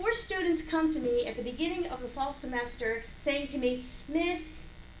had 4 students come to me at the beginning of the fall semester saying to me, Miss,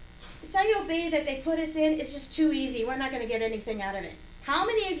 Sayo B that they put us in is just too easy. We're not going to get anything out of it. How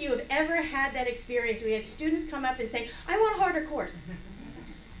many of you have ever had that experience? We had students come up and say, I want a harder course.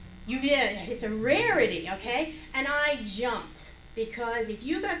 You did. It's a rarity, okay? And I jumped, because if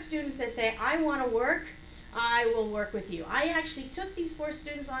you got students that say, I want to work, I will work with you. I actually took these 4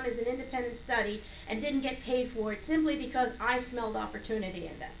 students on as an independent study and didn't get paid for it simply because I smelled opportunity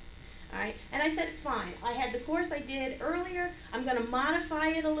in this. All right? And I said, fine. I had the course I did earlier. I'm going to modify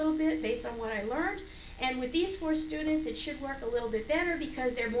it a little bit based on what I learned. And with these 4 students, it should work a little bit better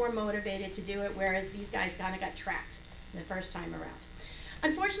because they're more motivated to do it, whereas these guys kind of got trapped the first time around.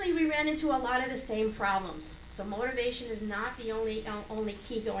 Unfortunately, we ran into a lot of the same problems. So motivation is not the only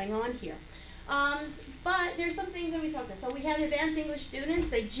key going on here. But there's some things that we talked about. So we had advanced English students.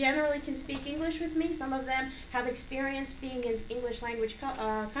 They generally can speak English with me. Some of them have experience being in English language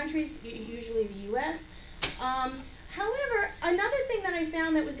countries, usually the US. However, another thing that I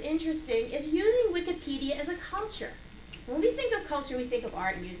found that was interesting is using Wikipedia as a culture. When we think of culture, we think of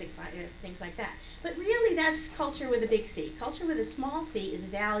art, music, things like that. But really, that's culture with a big C. Culture with a small c is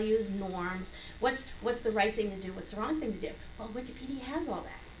values, norms, what's the right thing to do, what's the wrong thing to do. Well, Wikipedia has all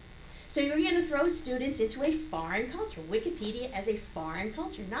that. So you're going to throw students into a foreign culture, Wikipedia as a foreign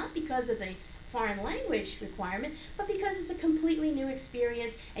culture, not because of the foreign language requirement, but because it's a completely new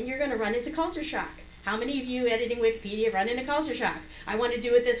experience and you're going to run into culture shock. How many of you editing Wikipedia run into culture shock? I want to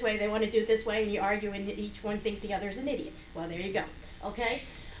do it this way, they want to do it this way, and you argue and each one thinks the other is an idiot. Well, there you go, okay?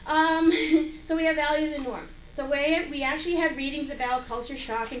 So we have values and norms. So we actually had readings about culture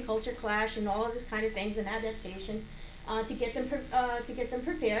shock and culture clash and all of this kind of things and adaptations to get them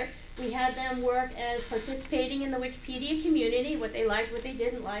prepared. We had them work as participating in the Wikipedia community, what they liked, what they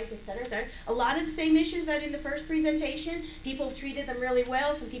didn't like, et cetera, et cetera. A lot of the same issues that in the first presentation. People treated them really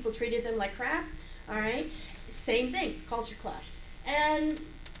well, some people treated them like crap. All right, same thing, culture clash. And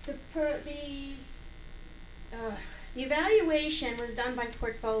the evaluation was done by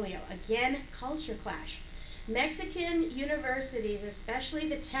portfolio. Again, culture clash. Mexican universities, especially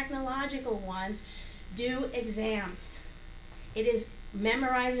the technological ones, do exams. It is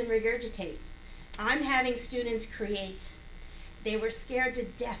memorize and regurgitate. I'm having students create. They were scared to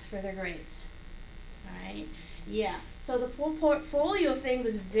death for their grades. All right. Yeah, so the portfolio thing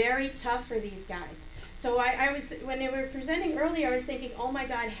was very tough for these guys. So I was, when they were presenting earlier, I was thinking, oh my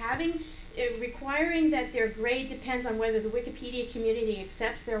God, requiring that their grade depends on whether the Wikipedia community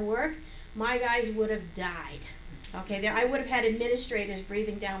accepts their work, my guys would have died. Okay, I would have had administrators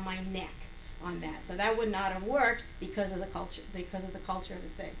breathing down my neck on that. So that would not have worked because of the culture, of the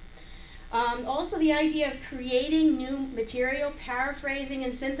thing. Also, the idea of creating new material, paraphrasing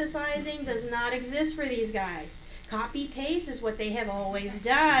and synthesizing does not exist for these guys. Copy-paste is what they have always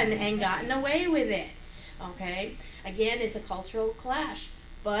done and gotten away with it. Okay? Again, it's a cultural clash,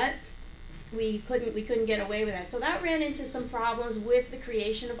 but we couldn't get away with that. So that ran into some problems with the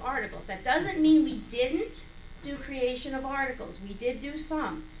creation of articles. That doesn't mean we didn't do creation of articles. We did do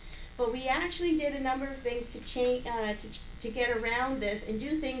some. But we actually did a number of things to change, to get around this and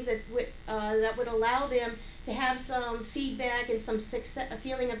do things that would allow them to have some feedback and some a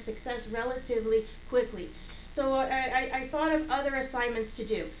feeling of success relatively quickly. So I thought of other assignments to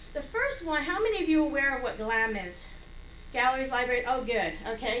do. The first one, how many of you are aware of what GLAM is? Galleries, library, oh good,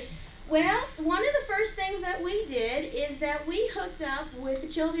 okay. Well, one of the first things that we did is that we hooked up with the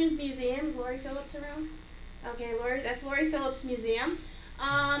Children's Museum. Is Lori Phillips around? Okay, Lori, that's Lori Phillips Museum.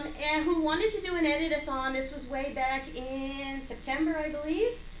 And who wanted to do an edit-a-thon. This was way back in September, I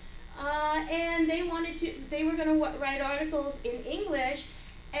believe. And they were going to write articles in English,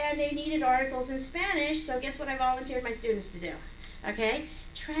 and they needed articles in Spanish, so guess what I volunteered my students to do? Okay?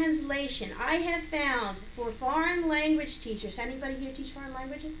 Translation. I have found for foreign language teachers, anybody here teach foreign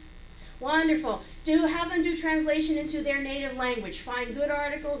languages? Wonderful. Have them do translation into their native language. Find good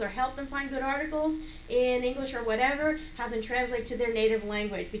articles or help them find good articles in English or whatever. Have them translate to their native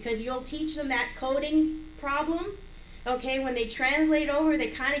language because you'll teach them that coding problem. Okay, when they translate over, they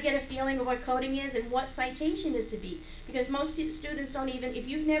kind of get a feeling of what coding is and what citation is to be. Because most students don't even, if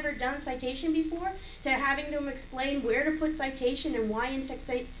you've never done citation before, to having them explain where to put citation and why in-text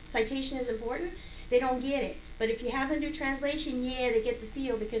citation is important, they don't get it. But if you have them do translation, yeah, they get the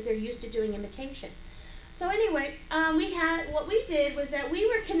feel because they're used to doing imitation. So anyway, what we did was that we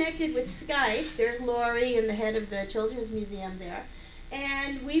were connected with Skype. There's Lori and the head of the Children's Museum there.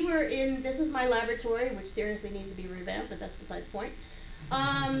 And we were this is my laboratory, which seriously needs to be revamped, but that's beside the point.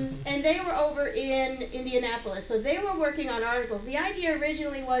 And they were over in Indianapolis, so they were working on articles. The idea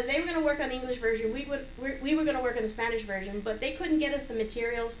originally was they were going to work on the English version, we were going to work on the Spanish version, but they couldn't get us the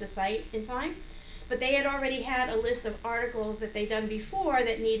materials to cite in time. But they had already had a list of articles that they'd done before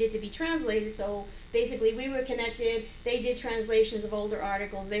that needed to be translated, so basically we were connected, they did translations of older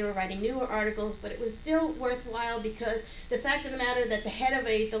articles, they were writing newer articles, but it was still worthwhile because the fact of the matter that the head of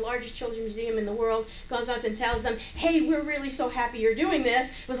the largest children's museum in the world goes up and tells them, hey, we're really so happy you're doing this,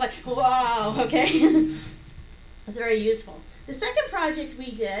 it was like, wow, okay. It was very useful. The second project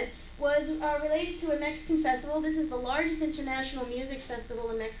we did was related to a Mexican festival. This is the largest international music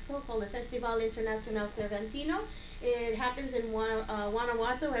festival in Mexico called the Festival Internacional Cervantino. It happens in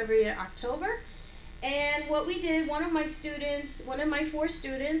Guanajuato every October. And what we did, one of my 4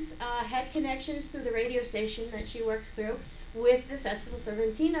 students had connections through the radio station that she works through with the Festival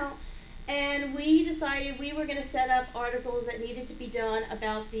Cervantino. And we decided we were going to set up articles that needed to be done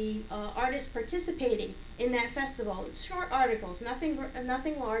about the artists participating in that festival. It's short articles, nothing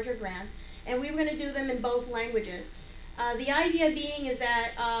large or grand, and we were going to do them in both languages. The idea being is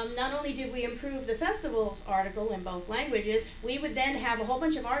that not only did we improve the festival's article in both languages, we would then have a whole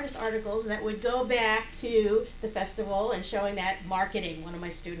bunch of artist articles that would go back to the festival and showing that marketing. One of my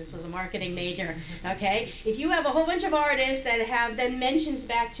students was a marketing major, okay? If you have a whole bunch of artists that have then mentions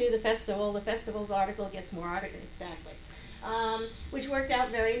back to the festival's article gets more articles, exactly. Which worked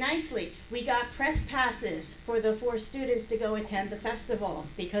out very nicely. We got press passes for the 4 students to go attend the festival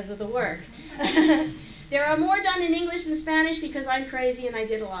because of the work. There are more done in English than Spanish because I'm crazy and I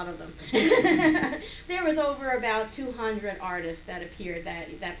did a lot of them. There was over about 200 artists that appeared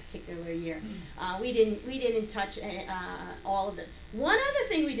that particular year. We didn't touch all of them. One other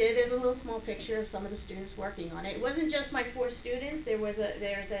thing we did, there's a little small picture of some of the students working on it. It wasn't just my 4 students. There's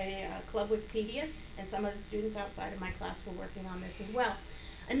a Club Wikipedia, and some of the students outside of my class were working on this as well.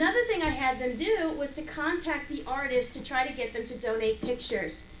 Another thing I had them do was to contact the artists to try to get them to donate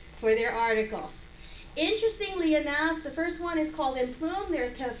pictures for their articles. Interestingly enough, the first one is called In Plume.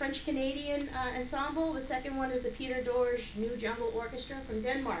 They're a French-Canadian ensemble. The second one is the Peter Dorsch New Jungle Orchestra from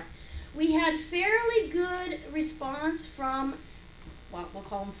Denmark. We had fairly good response from, well, we'll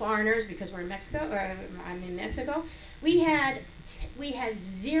call them foreigners because we're in Mexico, or I'm in Mexico. We had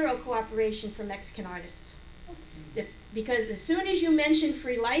 0 cooperation from Mexican artists. Because as soon as you mentioned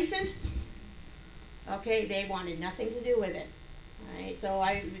free license, okay, they wanted nothing to do with it. All right, so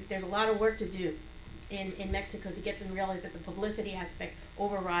there's a lot of work to do in Mexico to get them to realize that the publicity aspects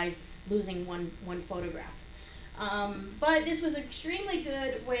overrides losing one photograph. But this was an extremely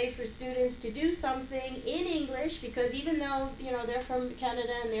good way for students to do something in English because even though they're from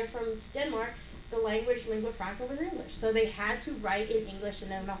Canada and they're from Denmark, the language, lingua franca, was English. So they had to write in English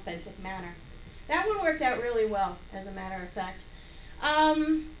in an authentic manner. That one worked out really well, as a matter of fact.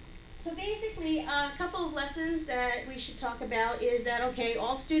 So basically, a couple of lessons that we should talk about is that, okay,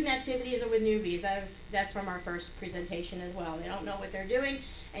 all student activities are with newbies. That's from our first presentation as well. They don't know what they're doing,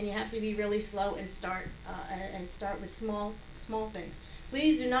 and you have to be really slow and start with small things.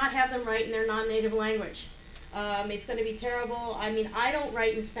 Please do not have them write in their non-native language. It's going to be terrible. I mean, I don't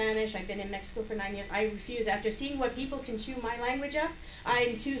write in Spanish. I've been in Mexico for 9 years. I refuse. After seeing what people can chew my language up,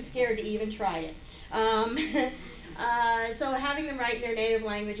 I'm too scared to even try it. So having them write in their native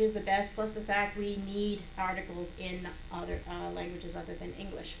language is the best, plus the fact we need articles in other languages other than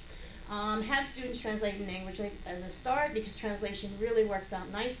English. Have students translate in English as a start because translation really works out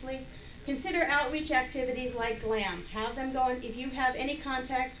nicely. Consider outreach activities like GLAM. Have them go, and if you have any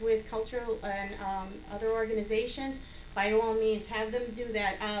contacts with cultural and other organizations, by all means, have them do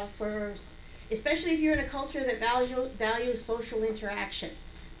that especially if you're in a culture that values social interaction,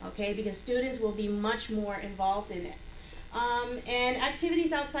 okay, because students will be much more involved in it. And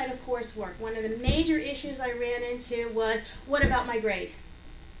activities outside of coursework. One of the major issues I ran into was, what about my grade?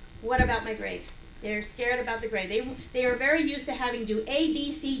 What about my grade? They're scared about the grade. They are very used to having do A,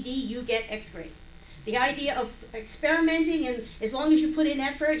 B, C, D, you get X grade. The idea of experimenting and as long as you put in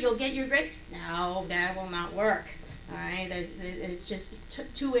effort, you'll get your grade. No, that will not work. All right, it's just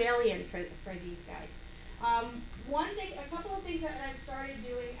too alien for these guys. A couple of things that I've started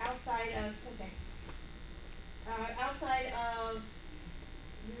doing outside of,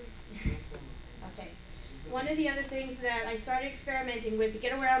 one of the other things that I started experimenting with to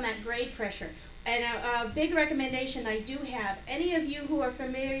get around that grade pressure, and a big recommendation I do have, any of you who are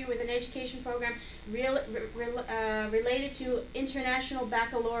familiar with an education program related to International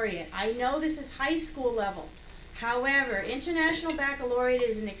Baccalaureate. I know this is high school level. However, International Baccalaureate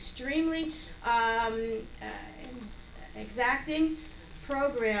is an extremely exacting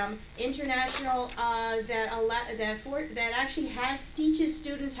program, international, that actually teaches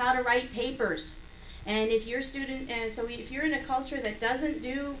students how to write papers. And if you're if you're in a culture that doesn't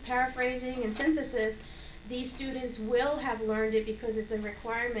do paraphrasing and synthesis, these students will have learned it because it's a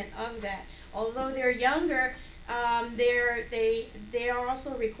requirement of that. Although they're younger, they are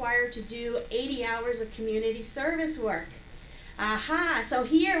also required to do 80 hours of community service work. Aha, so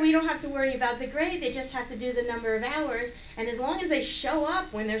here we don't have to worry about the grade, they just have to do the number of hours, and as long as they show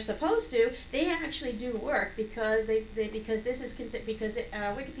up when they're supposed to, they actually do work because Wikipedia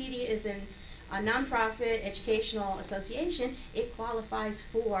is a nonprofit educational association. It qualifies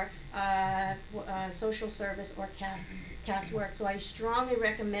for social service or CAS work. So I strongly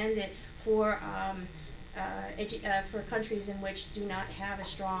recommend it for countries in which do not have a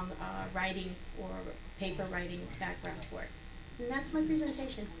strong writing or paper writing background for it. And that's my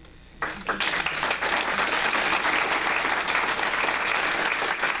presentation.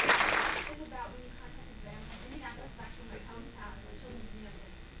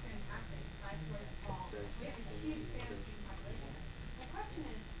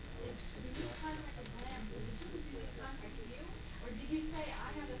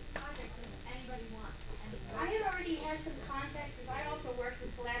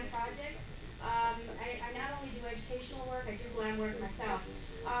 I do GLAM work myself.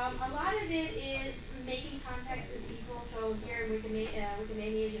 A lot of it is making contacts with people. So here in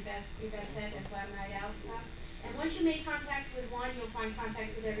Wikimania is your best bet, that's GLAM right out and stuff. And once you make contacts with one, you'll find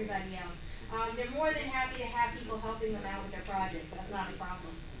contacts with everybody else. They're more than happy to have people helping them out with their projects. That's not a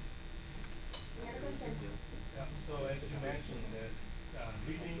problem. Any other questions? Yeah, so as you mentioned, that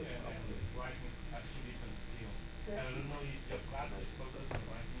reading and writing are two different skills. And I don't know if your class is focused on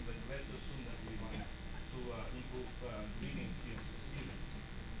writing, but let's assume that we want to improve reading skills for students.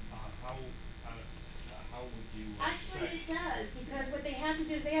 How would you? Actually, it does, because what they have to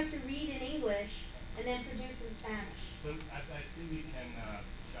do is they have to read in English and then produce in Spanish. But I see we can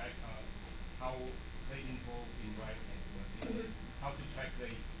track how they involve in writing, how to track their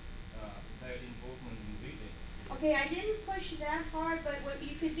involvement in reading. Okay, I didn't push that hard, but what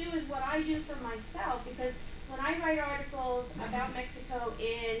you could do is what I do for myself, because when I write articles about Mexico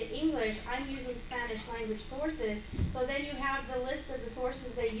in English, I'm using Spanish language sources, so then you have the list of the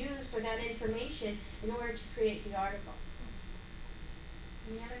sources they use for that information in order to create the article.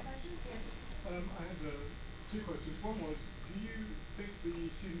 Any other questions? Yes? I had two questions. One was, do you think the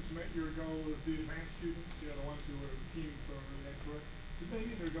students met your goal of the advanced students, the ones who were keen for the next work? Did they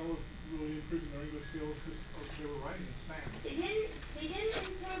meet their goal of really improving their English skills because they were writing in Spanish? They didn't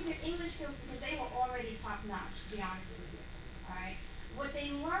improve their English skills because they were already top-notch, to be honest with you. All right? What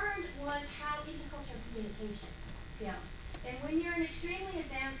they learned was how intercultural communication skills. And when you're an extremely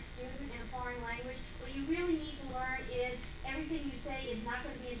advanced student in a foreign language, what you really need to learn is everything you say is not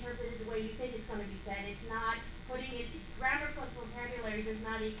going to be interpreted the way you think it's going to be said. It's not putting it, grammar plus vocabulary does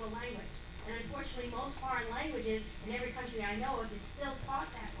not equal language. And unfortunately, most foreign languages in every country I know of is still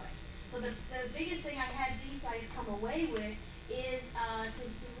taught that way. So the biggest thing I had these guys come away with is to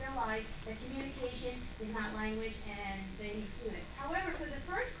realize that communication is not language and they need to do it. However, for the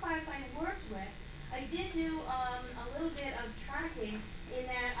first class I worked with, I did do a little bit of tracking in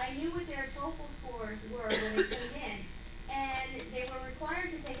that I knew what their TOEFL scores were when they came in. And they were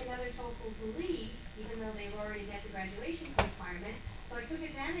required to take another TOEFL to leave, even though they already met the graduation requirements. So I took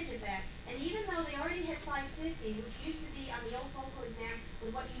advantage of that. And even though they already had 550, which used to be on the old TOEFL exam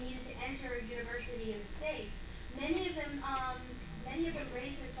was what you needed to enter a university in the States, many of them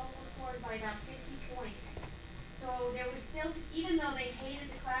raised their TOEFL scores by about 50 points. So there was still, even though they hated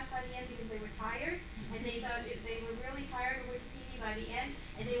the class by the end because they were tired, and they thought they were really tired of Wikipedia by the end,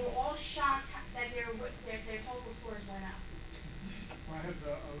 and they were all shocked that their TOEFL scores went up. Well, I had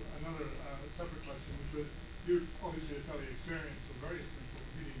another separate question, which was, you're obviously a fairly experienced or very experienced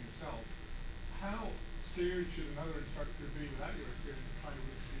with reading yourself. How scared should another instructor be without your experience to try to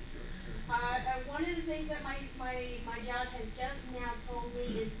reproduce your experience? One of the things that my job has just now told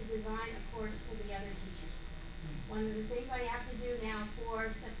me is to design a course for the other teachers. One of the things I have to do now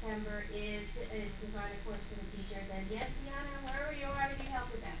for September is design a course for the teachers. And yes, Deanna, wherever you are, I need help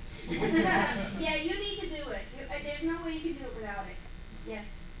with that. Yeah, you need to do it. There's no way you can do it without it. Yes?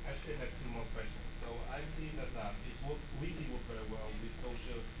 I actually have two more questions. So I see that Wiki works very well with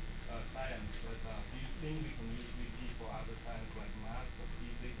social science, but do you think we can use Wiki for other science like maths or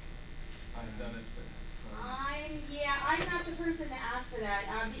physics? I've done it, but it's I'm not the person to ask for that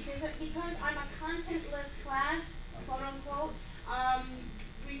because I'm a contentless class, quote unquote.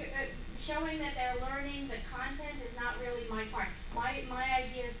 Showing that they're learning the content is not really my part. My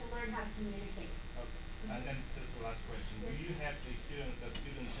idea is to learn how to communicate. Okay. And then just the last question: Yes. Do you have the experience that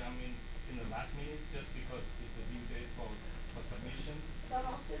students jump in the last minute just because it's the due date for submission? Don't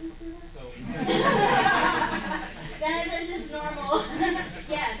all students do that? So that's just normal.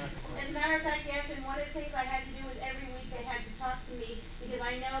 Yes. As a matter of fact, yes. And one of the things I had to do was every week they had to talk to me because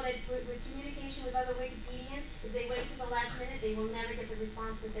I know that with communication with other Wikipedians, if they wait to the last minute, they will never get the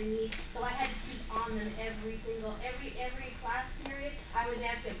response that they need. So I had to keep on them every class period. I was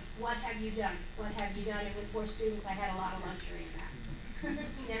asking, what have you done? What have you done? And with 4 students, I had a lot of luxury in that.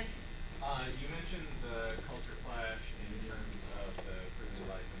 Yes. You mentioned the culture clash in terms of the freely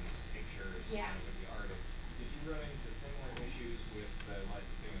licensed pictures with the artists. Did you run into similar issues with the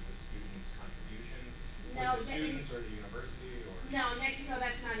licensing of the students' contributions? No, with the students or the university? Or? No, Mexico,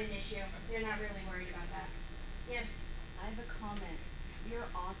 that's not an issue. They're not really worried about that. Yes? I have a comment. You're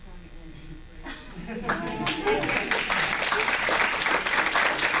awesome and inspirational.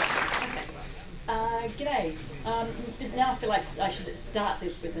 G'day. Now I feel like I should start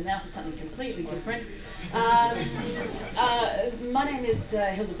this with, and now for something completely different. My name is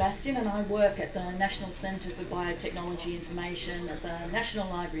Hilda Bastian, and I work at the National Centre for Biotechnology Information at the National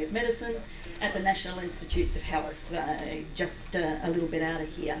Library of Medicine at the National Institutes of Health, just a little bit out of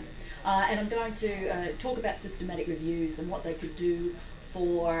here. And I'm going to talk about systematic reviews and what they could do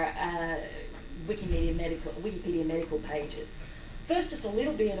for Wikipedia medical pages. First, just a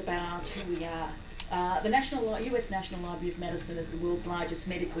little bit about who we are. The US National Library of Medicine is the world's largest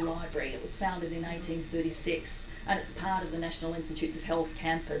medical library. It was founded in 1836, and it's part of the National Institutes of Health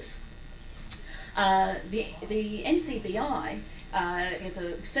campus. The NCBI is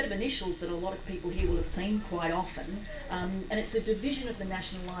a set of initials that a lot of people here will have seen quite often, and it's a division of the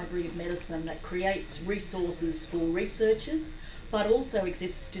National Library of Medicine that creates resources for researchers, but also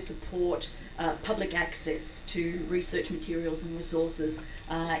exists to support public access to research materials and resources,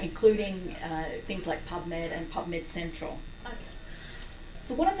 including things like PubMed and PubMed Central. Okay.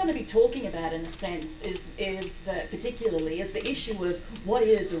 So what I'm going to be talking about, in a sense, is particularly the issue of what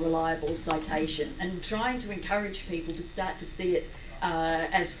is a reliable citation, and trying to encourage people to start to see it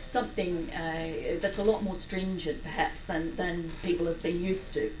as something that's a lot more stringent, perhaps, than people have been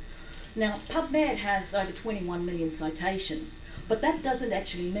used to. Now, PubMed has over 21 million citations, but that doesn't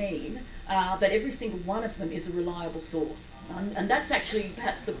actually mean that every single one of them is a reliable source. And that's actually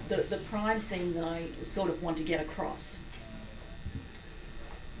perhaps the prime thing that I sort of want to get across.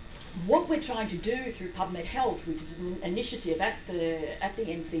 What we're trying to do through PubMed Health, which is an initiative at the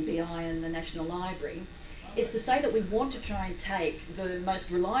NCBI and the National Library, is to say that we want to try and take the most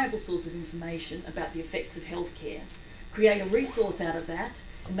reliable source of information about the effects of healthcare, create a resource out of that,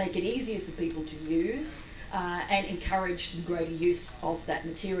 and make it easier for people to use, and encourage the greater use of that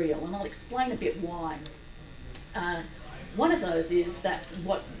material. And I'll explain a bit why. One of those is that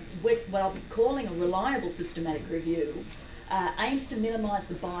what I'll be calling a reliable systematic review aims to minimise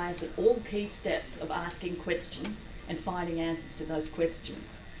the bias at all key steps of asking questions and finding answers to those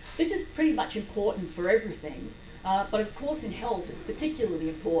questions. This is pretty much important for everything, but of course in health it's particularly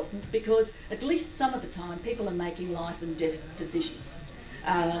important because at least some of the time people are making life and death decisions.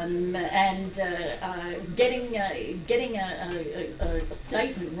 Getting a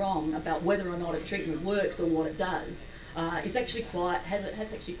statement wrong about whether or not a treatment works or what it does is actually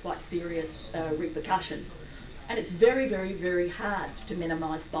has actually quite serious repercussions, and it's very, very, very hard to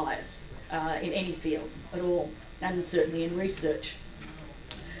minimise bias in any field at all, and certainly in research.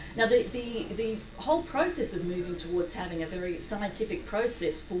 Now, the whole process of moving towards having a very scientific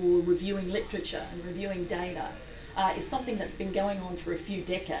process for reviewing literature and reviewing data is something that's been going on for a few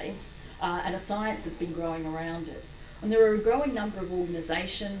decades, and a science has been growing around it. And there are a growing number of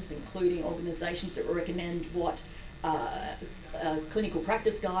organisations, including organisations that recommend what clinical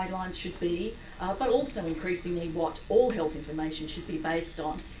practice guidelines should be, but also increasingly what all health information should be based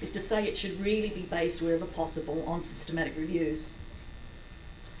on, is to say it should really be based wherever possible on systematic reviews.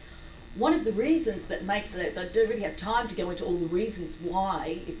 One of the reasons that makes it, I don't really have time to go into all the reasons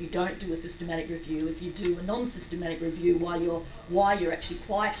why, if you don't do a systematic review, if you do a non-systematic review, why you're actually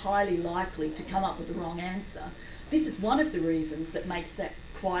quite highly likely to come up with the wrong answer. This is one of the reasons that makes that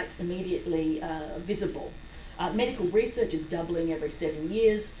quite immediately visible. Medical research is doubling every 7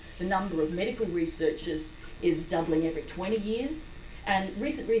 years. The number of medical researchers is doubling every 20 years. And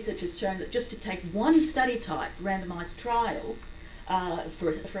recent research has shown that just to take one study type, randomised trials,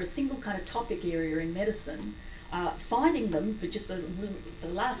 for a single kind of topic area in medicine, finding them for just the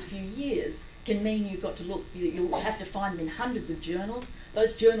last few years can mean you've got to look, you'll have to find them in hundreds of journals.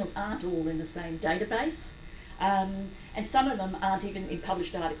 Those journals aren't all in the same database. And some of them aren't even in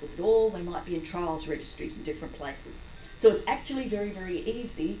published articles at all. They might be in trials registries in different places. So it's actually very, very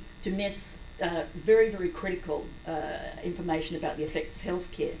easy to miss very, very critical information about the effects of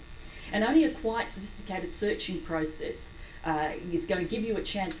healthcare. And only a quite sophisticated searching process is going to give you a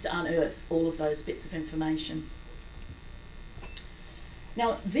chance to unearth all of those bits of information.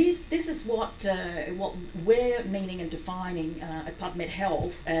 Now, this is what we're meaning and defining at PubMed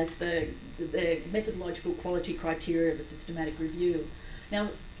Health as the methodological quality criteria of a systematic review. Now,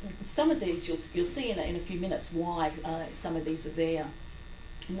 some of these you'll see in a few minutes why some of these are there.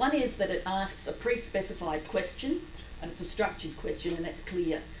 One is that it asks a pre-specified question, and it's a structured question, and that's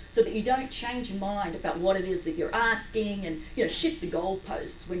clear, so that you don't change your mind about what it is that you're asking, and shift the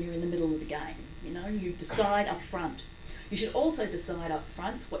goalposts when you're in the middle of the game. You decide up front. You should also decide up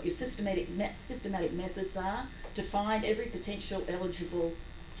front what your systematic methods are to find every potential eligible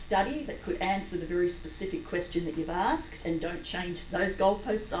study that could answer the very specific question that you've asked, and don't change those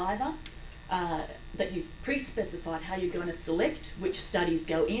goalposts either. That you've pre-specified how you're going to select which studies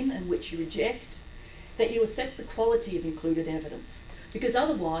go in and which you reject. That you assess the quality of included evidence. Because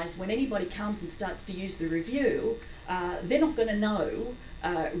otherwise, when anybody comes and starts to use the review, they're not going to know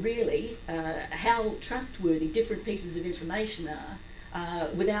really how trustworthy different pieces of information are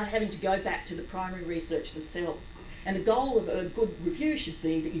without having to go back to the primary research themselves. And the goal of a good review should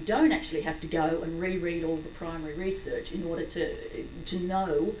be that you don't actually have to go and reread all the primary research in order to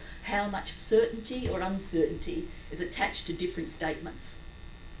know how much certainty or uncertainty is attached to different statements.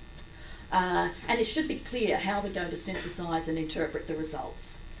 And it should be clear how they're going to synthesise and interpret the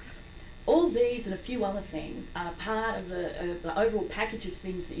results. All these and a few other things are part of the overall package of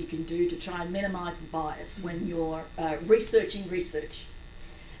things that you can do to try and minimise the bias when you're researching research.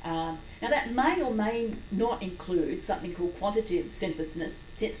 Now that may or may not include something called quantitative synthesis,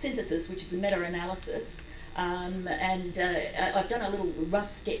 which is a meta-analysis. And I've done a little rough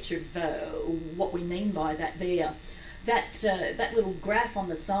sketch of what we mean by that there. That little graph on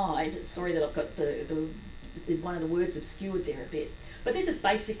the side, sorry that I've got one of the words obscured there a bit, but this is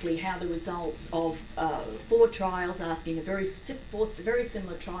basically how the results of four trials asking four very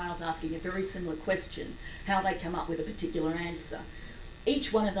similar trials asking a very similar question, how they come up with a particular answer.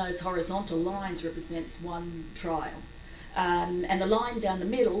 Each one of those horizontal lines represents one trial, and the line down the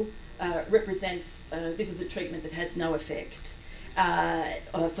middle represents this is a treatment that has no effect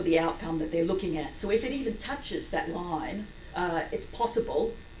for the outcome that they're looking at. So if it even touches that line, it's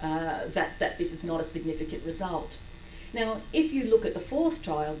possible that this is not a significant result. Now, if you look at the fourth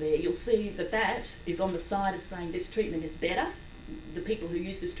trial there, you'll see that that is on the side of saying this treatment is better. The people who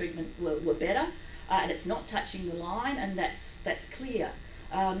use this treatment were better, and it's not touching the line, and that's clear.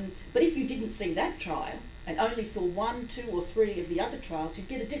 But if you didn't see that trial and only saw 1, 2 or 3 of the other trials, you'd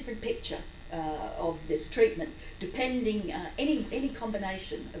get a different picture of this treatment. Depending, any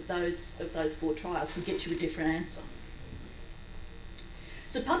combination of those 4 trials could get you a different answer.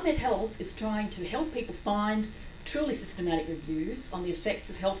 So PubMed Health is trying to help people find truly systematic reviews on the effects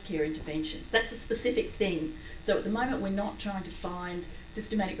of healthcare interventions. That's a specific thing. So at the moment we're not trying to find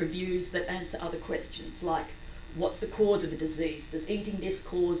systematic reviews that answer other questions like what's the cause of a disease? Does eating this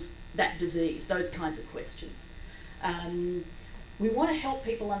cause that disease? Those kinds of questions. We want to help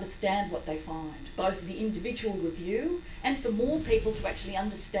people understand what they find, both the individual review and for more people to actually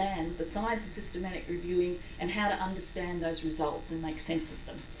understand the science of systematic reviewing and how to understand those results and make sense of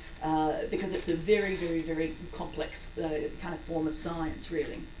them. Because it's a very, very, very complex kind of form of science,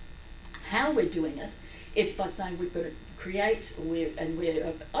 really. How we're doing it, it's by saying we've got to create, and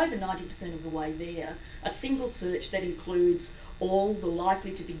we're over 90% of the way there, a single search that includes all the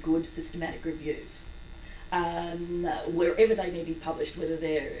likely to be good systematic reviews, wherever they may be published, whether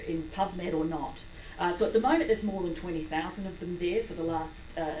they're in PubMed or not. So at the moment there's more than 20,000 of them there for the last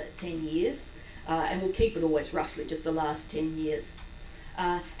 10 years, and we'll keep it always roughly just the last 10 years.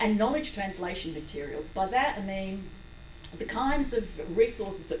 And knowledge translation materials. By that I mean the kinds of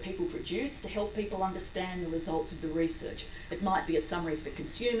resources that people produce to help people understand the results of the research. It might be a summary for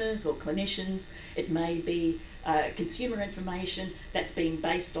consumers or clinicians. It may be consumer information that's been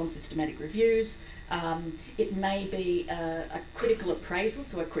based on systematic reviews. It may be a critical appraisal,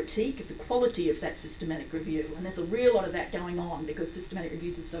 so a critique of the quality of that systematic review. And there's a real lot of that going on because systematic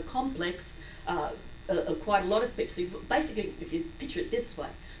reviews are so complex. Quite a lot of people, so basically if you picture it this way,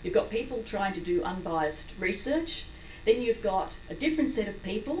 you've got people trying to do unbiased research, then you've got a different set of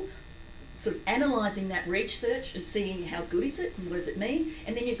people sort of analysing that research and seeing how good is it and what does it mean,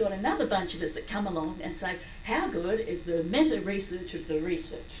 and then you've got another bunch of us that come along and say, how good is the meta-research of the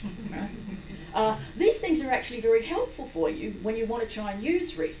research? Right? These things are actually very helpful for you when you want to try and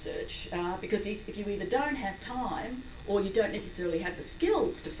use research, because if you either don't have time or you don't necessarily have the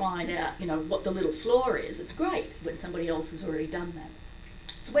skills to find out, you know, what the little flaw is, it's great when somebody else has already done that.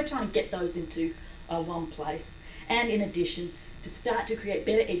 So we're trying to get those into one place, and in addition, to start to create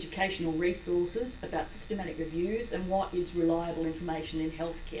better educational resources about systematic reviews and what is reliable information in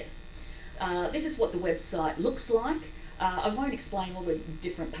healthcare. This is what the website looks like. I won't explain all the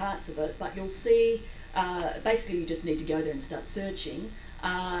different parts of it, but you'll see, basically you just need to go there and start searching.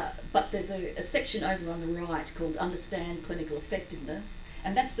 But there's a section over on the right called Understand Clinical Effectiveness,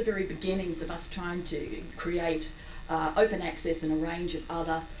 and that's the very beginnings of us trying to create open access and a range of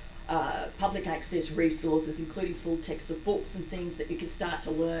other public access resources, including full texts of books and things that you can start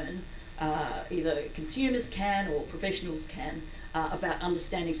to learn, either consumers can or professionals can, about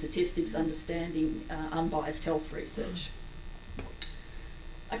understanding statistics, understanding unbiased health research.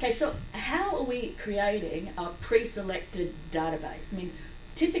 Okay, so how are we creating a pre-selected database? I mean,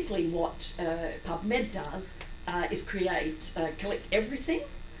 typically what PubMed does is collect everything,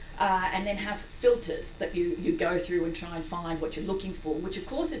 and then have filters that you go through and try and find what you're looking for, which of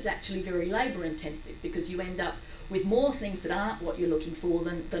course is actually very labour intensive, because you end up with more things that aren't what you're looking for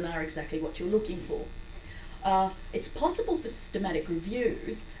than are exactly what you're looking for. It's possible for systematic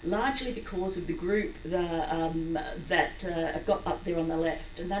reviews, largely because of the group that I've got up there on the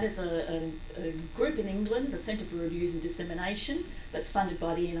left, and that is a group in England, the Centre for Reviews and Dissemination, that's funded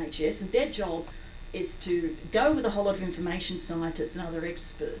by the NHS, and their job is to go with a whole lot of information scientists and other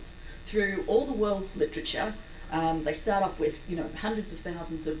experts through all the world's literature. They start off with, you know, hundreds of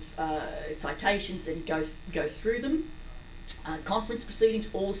thousands of citations and go through them, conference proceedings,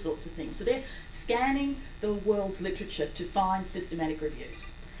 all sorts of things. So they're scanning the world's literature to find systematic reviews.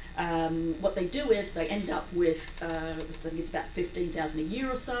 What they do is they end up with, I think it's about 15,000 a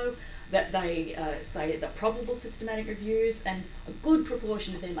year or so, that they say they're probable systematic reviews, and a good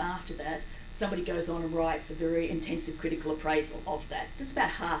proportion of them after that, somebody goes on and writes a very intensive critical appraisal of that. There's about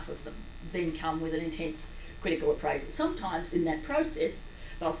half of them then come with an intense critical appraisal. Sometimes in that process,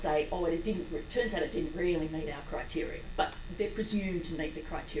 they'll say, oh, it turns out it didn't really meet our criteria, but they're presumed to meet the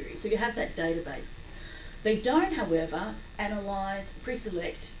criteria. So you have that database. They don't, however, analyse,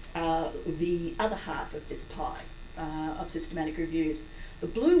 pre-select the other half of this pie of systematic reviews. The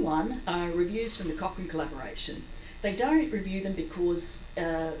blue one are reviews from the Cochrane collaboration. They don't review them because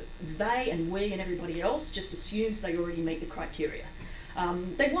they and we and everybody else just assumes they already meet the criteria.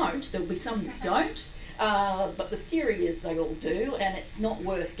 They won't. There'll be some that don't, but the theory is they all do, and it's not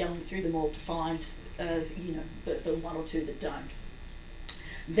worth going through them all to find, you know, the one or two that don't.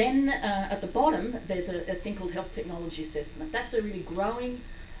 Then at the bottom, there's a thing called health technology assessment. That's a really growing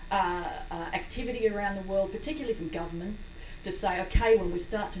activity around the world, particularly from governments, to say, okay, when we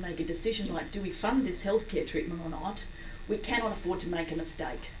start to make a decision like, do we fund this healthcare treatment or not, we cannot afford to make a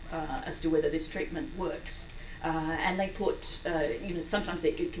mistake as to whether this treatment works. And they put, you know, sometimes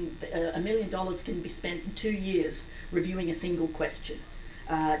 $1 million can be spent in 2 years reviewing a single question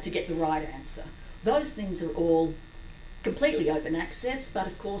to get the right answer. Those things are all completely open access, but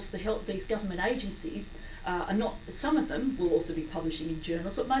of course these government agencies are not, some of them will also be publishing in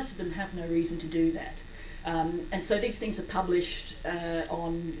journals, but most of them have no reason to do that. And so these things are published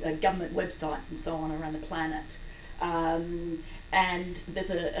on government websites and so on around the planet. And there's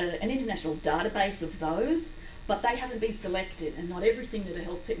an international database of those, but they haven't been selected, and not everything that a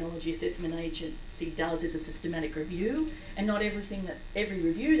health technology assessment agency does is a systematic review, and not every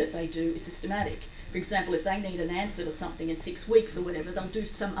review that they do is systematic. For example, if they need an answer to something in 6 weeks or whatever, they'll do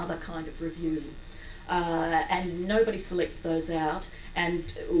some other kind of review. And nobody selects those out,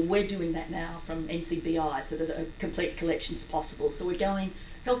 and we're doing that now from NCBI so that a complete collection is possible. So we're going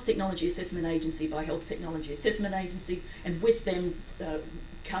Health Technology Assessment Agency by Health Technology Assessment Agency, and with them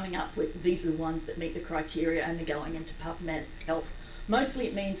coming up with these are the ones that meet the criteria, and they're going into PubMed Health. Mostly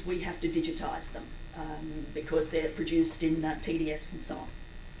it means we have to digitise them because they're produced in PDFs and so on.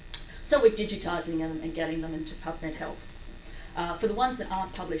 So we're digitising them and getting them into PubMed Health. For the ones that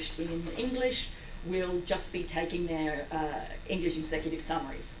aren't published in English, we'll just be taking their English executive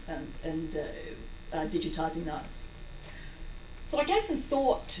summaries and digitising those. So I gave some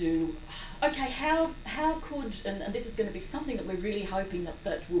thought to, okay, how could, and this is going to be something that we're really hoping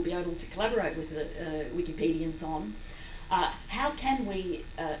that we'll be able to collaborate with Wikipedians on, how can we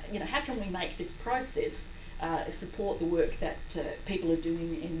make this process support the work that people are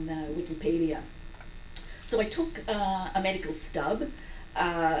doing in Wikipedia? So I took a medical stub,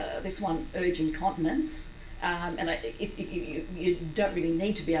 this one, urge incontinence. And if you don't really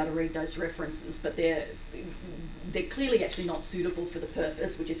need to be able to read those references, but they're clearly actually not suitable for the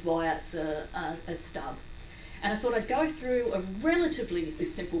purpose, which is why it's a stub. And I thought I'd go through a relatively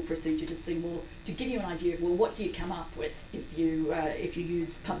simple procedure to see more, to give you an idea of, well, what do you come up with if you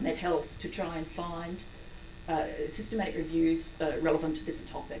use PubMed Health to try and find systematic reviews relevant to this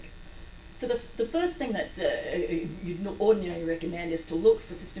topic. So the first thing that you'd ordinarily recommend is to look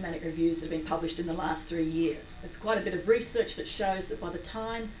for systematic reviews that have been published in the last 3 years. There's quite a bit of research that shows that by the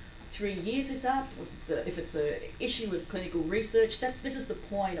time 3 years is up, if it's an issue of clinical research, this is the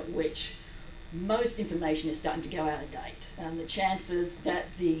point at which most information is starting to go out of date, and the chances that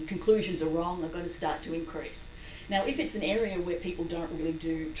the conclusions are wrong are going to start to increase. Now, if it's an area where people don't really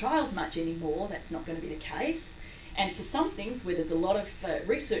do trials much anymore, that's not going to be the case. And for some things where there's a lot of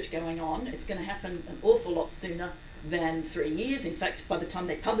research going on, it's going to happen an awful lot sooner than 3 years. In fact, by the time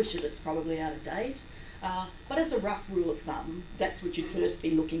they publish it, it's probably out of date. But as a rough rule of thumb, that's what you'd first be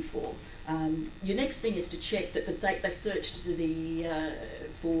looking for. Your next thing is to check that the date they searched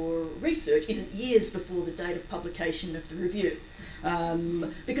for research isn't years before the date of publication of the review.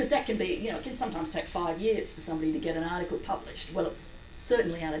 Because that can be, it can sometimes take 5 years for somebody to get an article published. Well, it's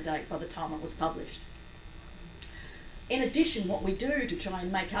certainly out of date by the time it was published. In addition, what we do to try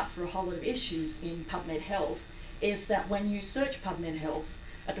and make up for a whole lot of issues in PubMed Health is that when you search PubMed Health,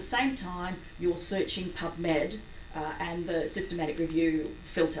 at the same time you're searching PubMed and the systematic review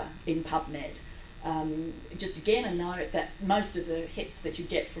filter in PubMed. Just again a note that most of the hits that you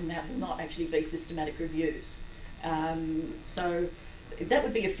get from that will not actually be systematic reviews. So that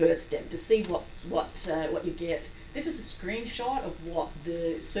would be a first step, to see what you get. This is a screenshot of what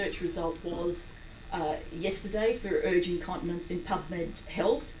the search result was yesterday for urge incontinence in PubMed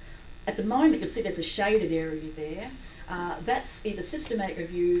Health. At the moment, you'll see there's a shaded area there. That's either systematic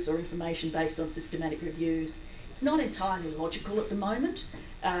reviews or information based on systematic reviews. It's not entirely logical at the moment,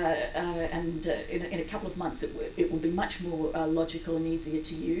 and in a couple of months it will be much more logical and easier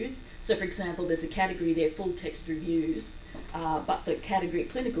to use. So, for example, there's a category there, full text reviews, but the category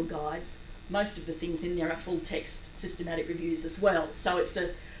clinical guides, most of the things in there are full text systematic reviews as well. So it's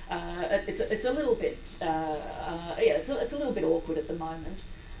a little bit it's a little bit awkward at the moment,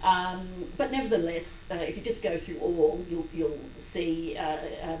 but nevertheless, if you just go through all, you'll see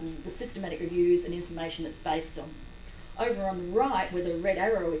the systematic reviews and information that's based on. Over on the right, where the red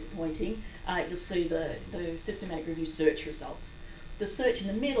arrow is pointing, you'll see the systematic review search results. The search in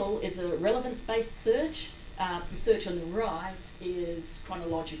the middle is a relevance-based search. The search on the right is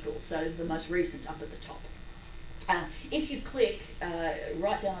chronological, so the most recent up at the top. If you click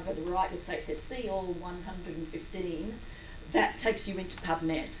right down over the right, you'll say it says see all 115. That takes you into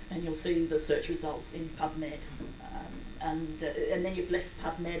PubMed, and you'll see the search results in PubMed. And then you've left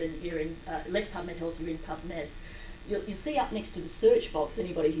PubMed and you're in left PubMed Health. You're in PubMed. You see up next to the search box.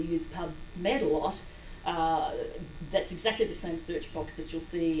 Anybody who uses PubMed a lot, that's exactly the same search box that you'll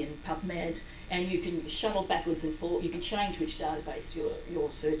see in PubMed, and you can shuttle backwards and forward. You can change which database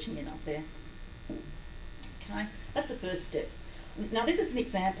you're searching in up there. Okay, that's the first step. Now this is an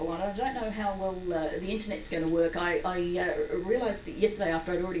example, and I don't know how well the internet's going to work. I realised yesterday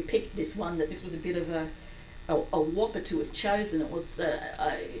after I'd already picked this one that this was a bit of a whopper to have chosen. It was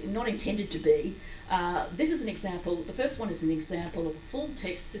not intended to be. This is an example. The first one is an example of a full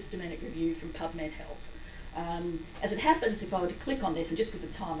text systematic review from PubMed Health. As it happens, if I were to click on this, and just because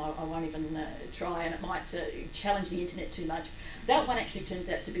of time I won't even try, and it might challenge the internet too much, that one actually turns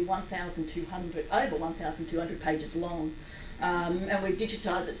out to be over 1,200 pages long. And we've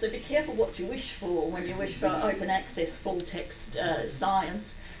digitised it, so be careful what you wish for when you wish for open access full text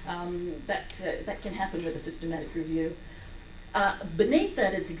science. That can happen with a systematic review. Beneath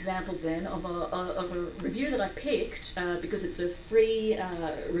that is an example then of a review that I picked because it's a free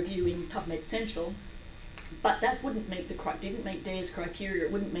review in PubMed Central, but that didn't meet DARE's criteria,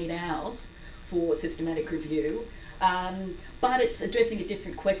 it wouldn't meet ours for systematic review. But it's addressing a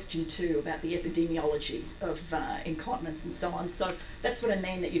different question too about the epidemiology of incontinence and so on. So that's what I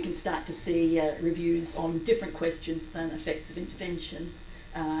mean, that you can start to see reviews on different questions than effects of interventions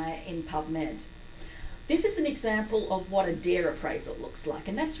in PubMed. This is an example of what a DARE appraisal looks like,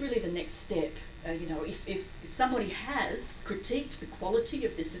 and that's really the next step. If somebody has critiqued the quality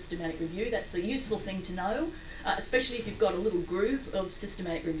of this systematic review, that's a useful thing to know, especially if you've got a little group of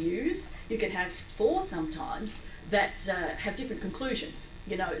systematic reviews. You could have 4 sometimes that have different conclusions,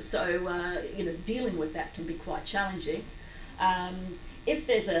 so dealing with that can be quite challenging. If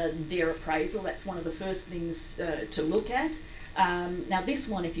there's a DARE appraisal, that's one of the first things to look at. Now this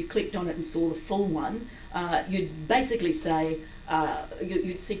one, if you clicked on it and saw the full one, you'd basically say,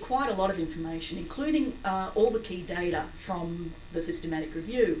 you'd see quite a lot of information, including all the key data from the systematic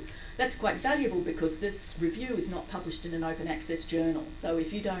review. That's quite valuable because this review is not published in an open access journal. So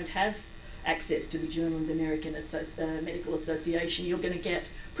if you don't have access to the Journal of the American Medical Association, you're going to get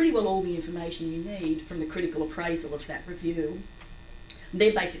pretty well all the information you need from the critical appraisal of that review.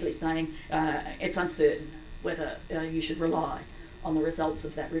 They're basically saying it's uncertain whether you should rely on the results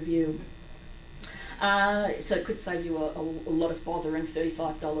of that review. So it could save you a lot of bother and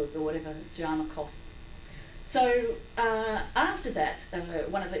 $35 or whatever JAMA costs. So after that,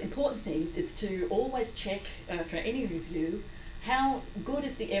 one of the important things is to always check for any review how good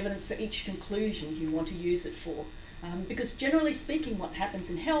is the evidence for each conclusion you want to use it for. Because generally speaking, what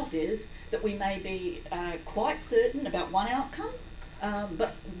happens in health is that we may be quite certain about one outcome,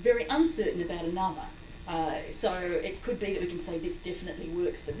 but very uncertain about another. So it could be that we can say this definitely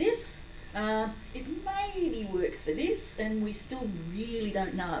works for this, it maybe works for this, and we still really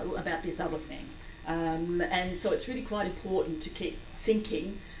don't know about this other thing. And so it's really quite important to keep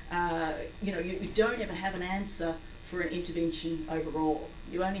thinking, you know, you don't ever have an answer for an intervention overall.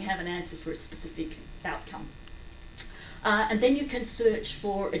 You only have an answer for a specific outcome. And then you can search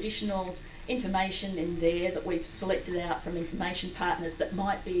for additional information in there that we've selected out from information partners that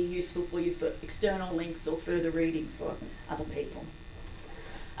might be useful for you for external links or further reading for other people.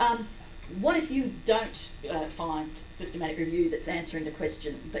 What if you don't find systematic review that's answering the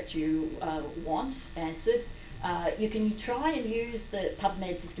question that you want answered? You can try and use the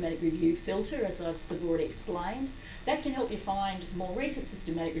PubMed systematic review filter, as I've sort of already explained. That can help you find more recent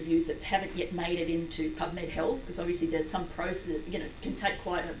systematic reviews that haven't yet made it into PubMed Health, because obviously there's some process, you know, it can take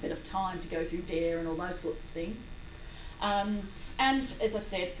quite a bit of time to go through DARE and all those sorts of things. And as I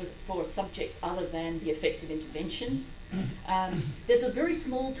said, for subjects other than the effects of interventions, there's a very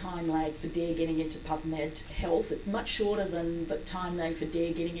small time lag for DARE getting into PubMed Health. It's much shorter than the time lag for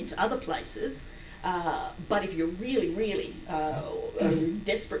DARE getting into other places. But if you're really, really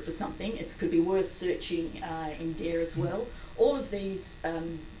desperate for something, it could be worth searching in DARE as well. All of these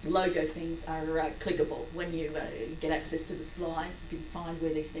logo things are clickable when you get access to the slides. You can find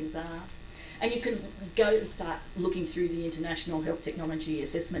where these things are. And you can go and start looking through the International Health Technology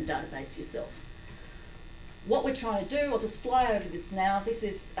Assessment database yourself. What we're trying to do, I'll just fly over this now. This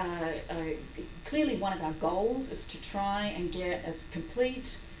is clearly one of our goals, is to try and get as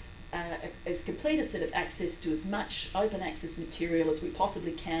complete a set of access to as much open access material as we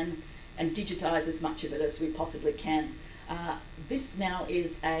possibly can and digitise as much of it as we possibly can. This now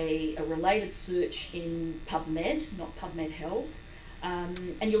is a related search in PubMed, not PubMed Health.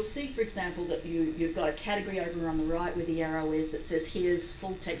 And you'll see, for example, that you've got a category over on the right where the arrow is that says here's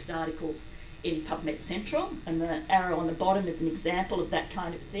full text articles in PubMed Central, and the arrow on the bottom is an example of that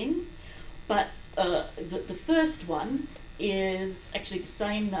kind of thing. But the first one is actually the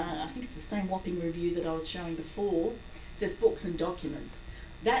same, I think it's the same whopping review that I was showing before. It says books and documents.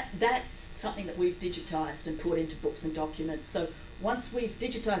 That's something that we've digitised and put into books and documents. So once we've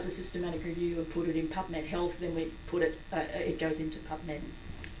digitised a systematic review and put it in PubMed Health, then we put it, it goes into PubMed.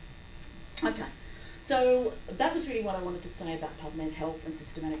 Okay, so that was really what I wanted to say about PubMed Health and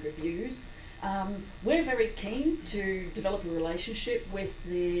systematic reviews. We're very keen to develop a relationship with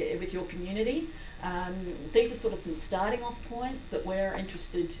your community. These are sort of some starting off points that we're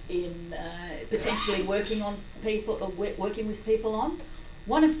interested in potentially working with people on.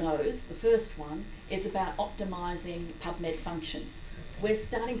 One of those, the first one, is about optimising PubMed functions. We're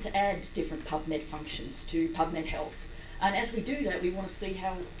starting to add different PubMed functions to PubMed Health, and as we do that, we want to see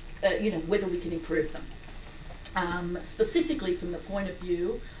how, whether we can improve them. Specifically from the point of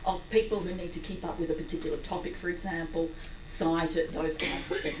view of people who need to keep up with a particular topic, for example, cite it, those kinds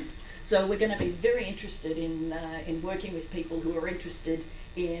of things. So we're going to be very interested in working with people who are interested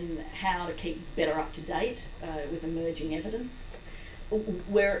in how to keep better up to date with emerging evidence.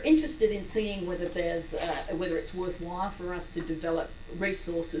 We're interested in seeing whether whether it's worthwhile for us to develop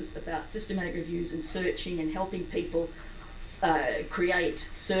resources about systematic reviews and searching and helping people create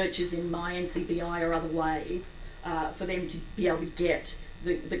searches in MyNCBI or other ways for them to be able to get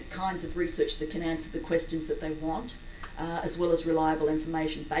the kinds of research that can answer the questions that they want, as well as reliable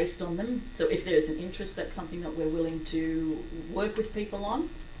information based on them. So if there's an interest, that's something that we're willing to work with people on.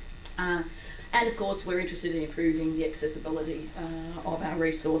 And of course, we're interested in improving the accessibility of our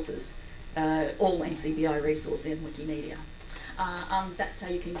resources, all NCBI resources in Wikimedia. That's how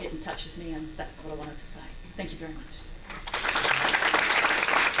you can get in touch with me, and that's what I wanted to say. Thank you very much.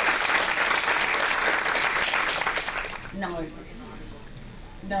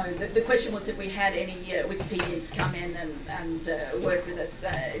 No, the question was if we had any Wikipedians come in and work with us.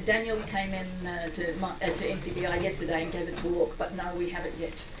 Daniel came in to NCBI yesterday and gave a talk, but no, we haven't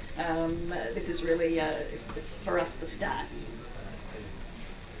yet. This is really, for us, the start.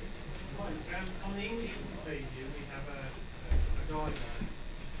 On the English Wikipedia, we have a guideline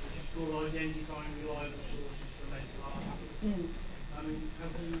which is called Identifying Reliable Sources for Medical Articles. I mean,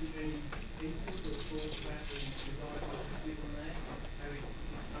 have you any input or thoughts about the guidelines that's given there? How it,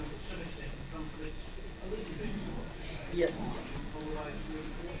 to some extent, conflicts a little bit with what you say. Yes. All the way through.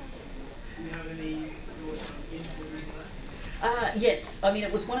 Do you have any thoughts on input into that? Yes, I mean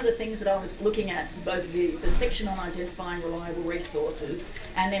it was one of the things that I was looking at, both the section on identifying reliable resources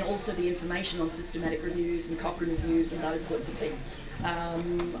and then also the information on systematic reviews and Cochrane reviews and those sorts of things.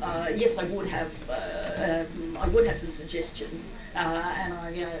 Yes, I would have some suggestions,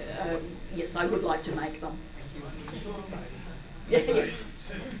 and yes, I would like to make them. Yes.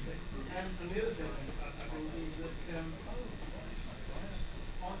 And the other thing I think is that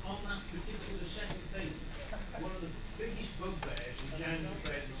on that particular set of things, one of the biggest bugbears that James will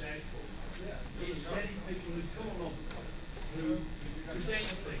bear this out for is getting people who come along who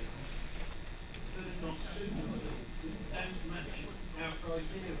present things that are not suitable, that don't match our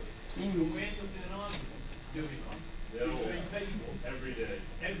criteria. We end up in an argument doing one between people every day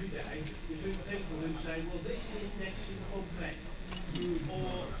between people who say, well, this is indexed in PubMed,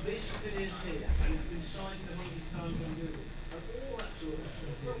 or this appears here and it's been cited 100 times on Google, and all that sort of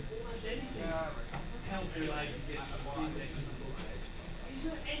stuff. Almost anything health related gets indexed in PubMed. Is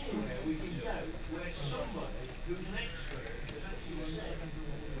there anywhere we can go where somebody who's an expert has actually said,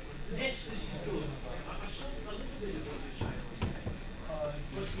 yes, this is good? I saw a little bit of what you're saying on there,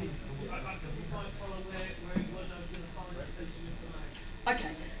 but I couldn't quite follow where it was I was going to find that piece of information.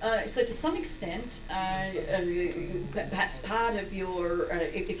 Okay, so to some extent, perhaps part of your,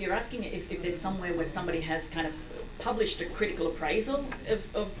 if you're asking if there's somewhere where somebody has kind of published a critical appraisal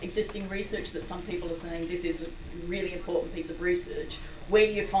of existing research that some people are saying this is a really important piece of research, where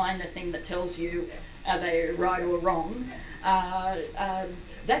do you find the thing that tells you are they right or wrong?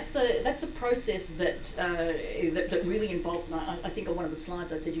 That's a process that really involves, and I think on one of the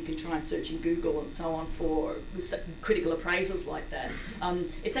slides I said you can try and search in Google and so on for critical appraisals like that.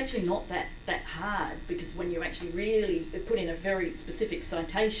 It's actually not that hard, because when you actually really put in a very specific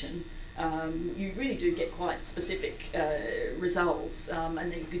citation, you really do get quite specific results, and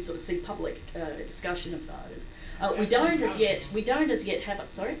then you can sort of see public discussion of those. We don't as yet have it.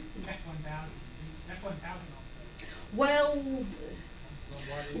 Sorry. Well,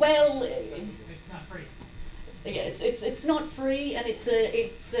 it's not free. Yeah, it's not free, and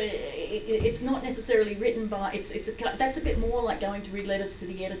it's not necessarily written by. That's a bit more like going to read letters to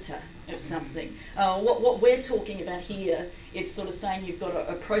the editor of something. What we're talking about here is sort of saying you've got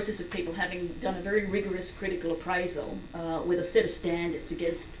a process of people having done a very rigorous critical appraisal with a set of standards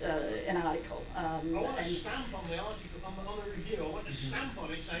against an article. I want a stamp on the article, on the review. I want a stamp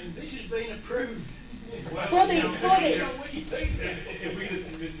on it saying this has been approved. Well, if we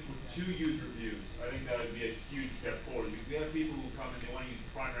did 2 user reviews, I think that would be a huge step forward. We have people who come and they want to use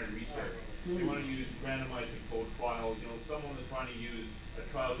primary research. They want to use randomized controlled trials. You know, someone is trying to use a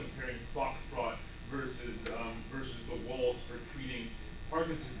trial comparing foxtrot versus the walls for treating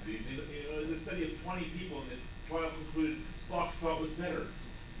Parkinson's disease. The study of 20 people, and the trial concluded foxtrot was better.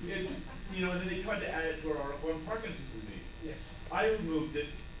 It's, you know, and then they tried to add it to our article on Parkinson's disease. Yes. I removed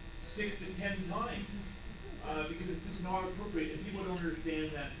it 6 to 10 times. Because it's just not appropriate, and people don't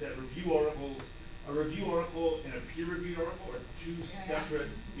understand that review articles, a review article and a peer-reviewed article are 2 separate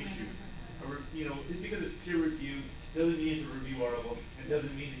issues. You know, just because it's peer-reviewed doesn't mean it's a review article, and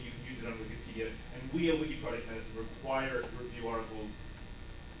doesn't mean that you can use it on Wikipedia. And we at Wikipedia require review articles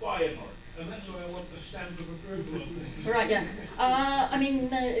by and large. And that's why I want the stamp of approval of things. Right, yeah. I mean,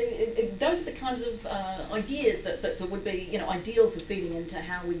 those are the kinds of ideas that would be, you know, ideal for feeding into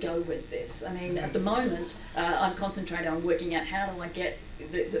how we go with this. I mean, at the moment, I'm concentrating on working out how do I get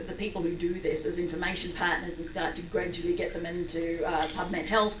the people who do this as information partners and start to gradually get them into PubMed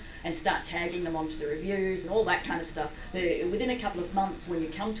Health and start tagging them onto the reviews and all that kind of stuff. Within a couple of months, when you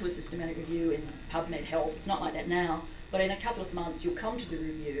come to a systematic review in PubMed Health, it's not like that now, but in a couple of months you'll come to the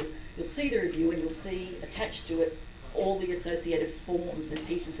review, you'll see the review, and you'll see attached to it all the associated forms and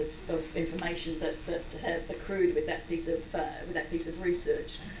pieces of information that have accrued with that piece of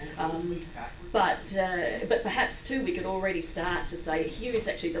research. But perhaps too we could already start to say, here is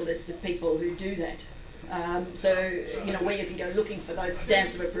actually the list of people who do that. So, you know, where you can go looking for those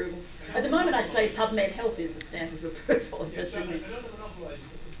stamps of approval. At the moment I'd say PubMed Health is a stamp of approval. Yeah, so I don't monopolise it,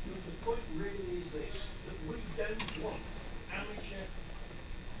 but the point really is this, that we don't want amateur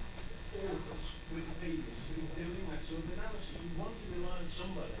Wikipedia has been doing that sort of analysis. We want to rely on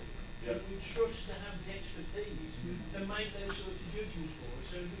somebody that we trust to have the expertise to make those sorts of judgments for us,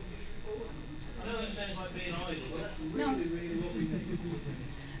 so we can just report them. I know that sounds like being idle, but that's really what we need.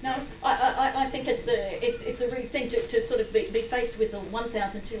 No, I think it's a real thing to sort of be faced with a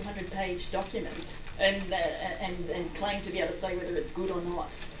 1,200 page document and claim to be able to say whether it's good or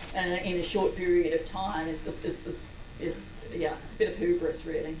not in a short period of time is yeah, it's a bit of hubris,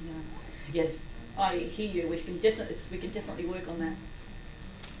 really. You know. Yes, I hear you. We can definitely work on that.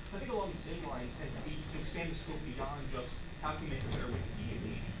 I think along the same lines, and to extend the scope beyond just how can we make a better Wikipedia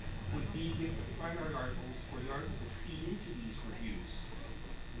page, would be if the primary articles or the articles that feed into these reviews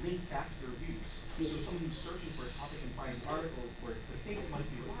link back to the reviews. So someone who's searching for a topic and finds an article where the thinks it might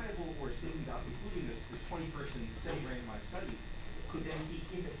be reliable or is thinking about including this 20-person semi-randomized study could then see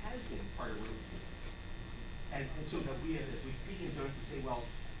if it has been part of a review. And so that we as Wikipedians don't have to say, well,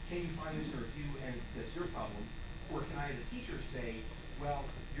 can you find this in a review and that's your problem? Or can I as a teacher say, well,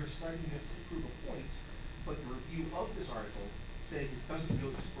 you're citing this to prove a point, but the review of this article says it doesn't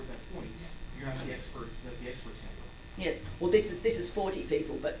really support that point. You're not the expert, the expert's handbook. Yes, well this is 40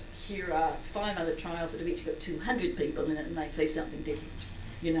 people, but here are 5 other trials that have each got 200 people in it, and they say something different,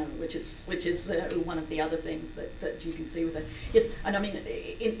 you know, which is one of the other things that you can see with it. Yes, and I mean,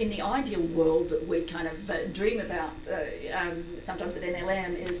 in the ideal world that we kind of dream about sometimes at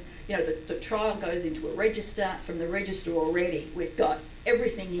NLM is, you know, the trial goes into a register. From the register already, we've got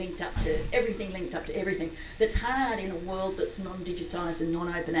everything linked up to everything. That's hard in a world that's non-digitised and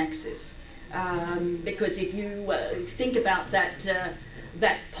non-open access. Because if you think about that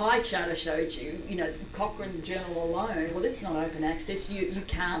pie chart I showed you, you know, Cochrane Journal alone, well, it's not open access. You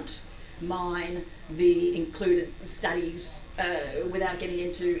can't mine the included studies without getting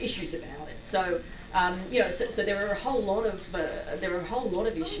into issues about it. So, you know, so there are a whole lot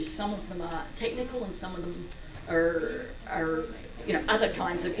of issues. Some of them are technical, and some of them are you know, other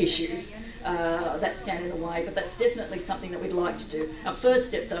kinds of issues that stand in the way, but that's definitely something that we'd like to do. Our first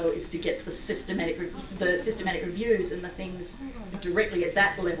step, though, is to get the systematic reviews and the things directly at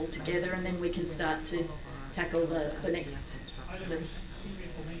that level together, and then we can start to tackle the next level.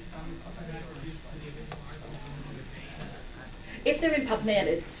 If they're in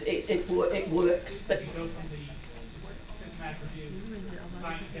PubMed, it works, but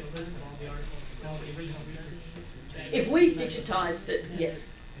if we've digitised it, yes.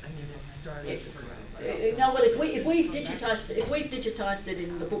 No, well, if we've digitised it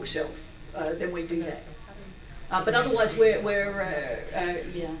in the bookshelf, then we do that. But otherwise, we're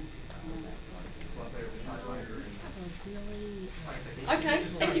yeah. Okay,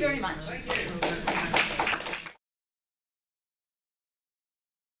 thank you very much.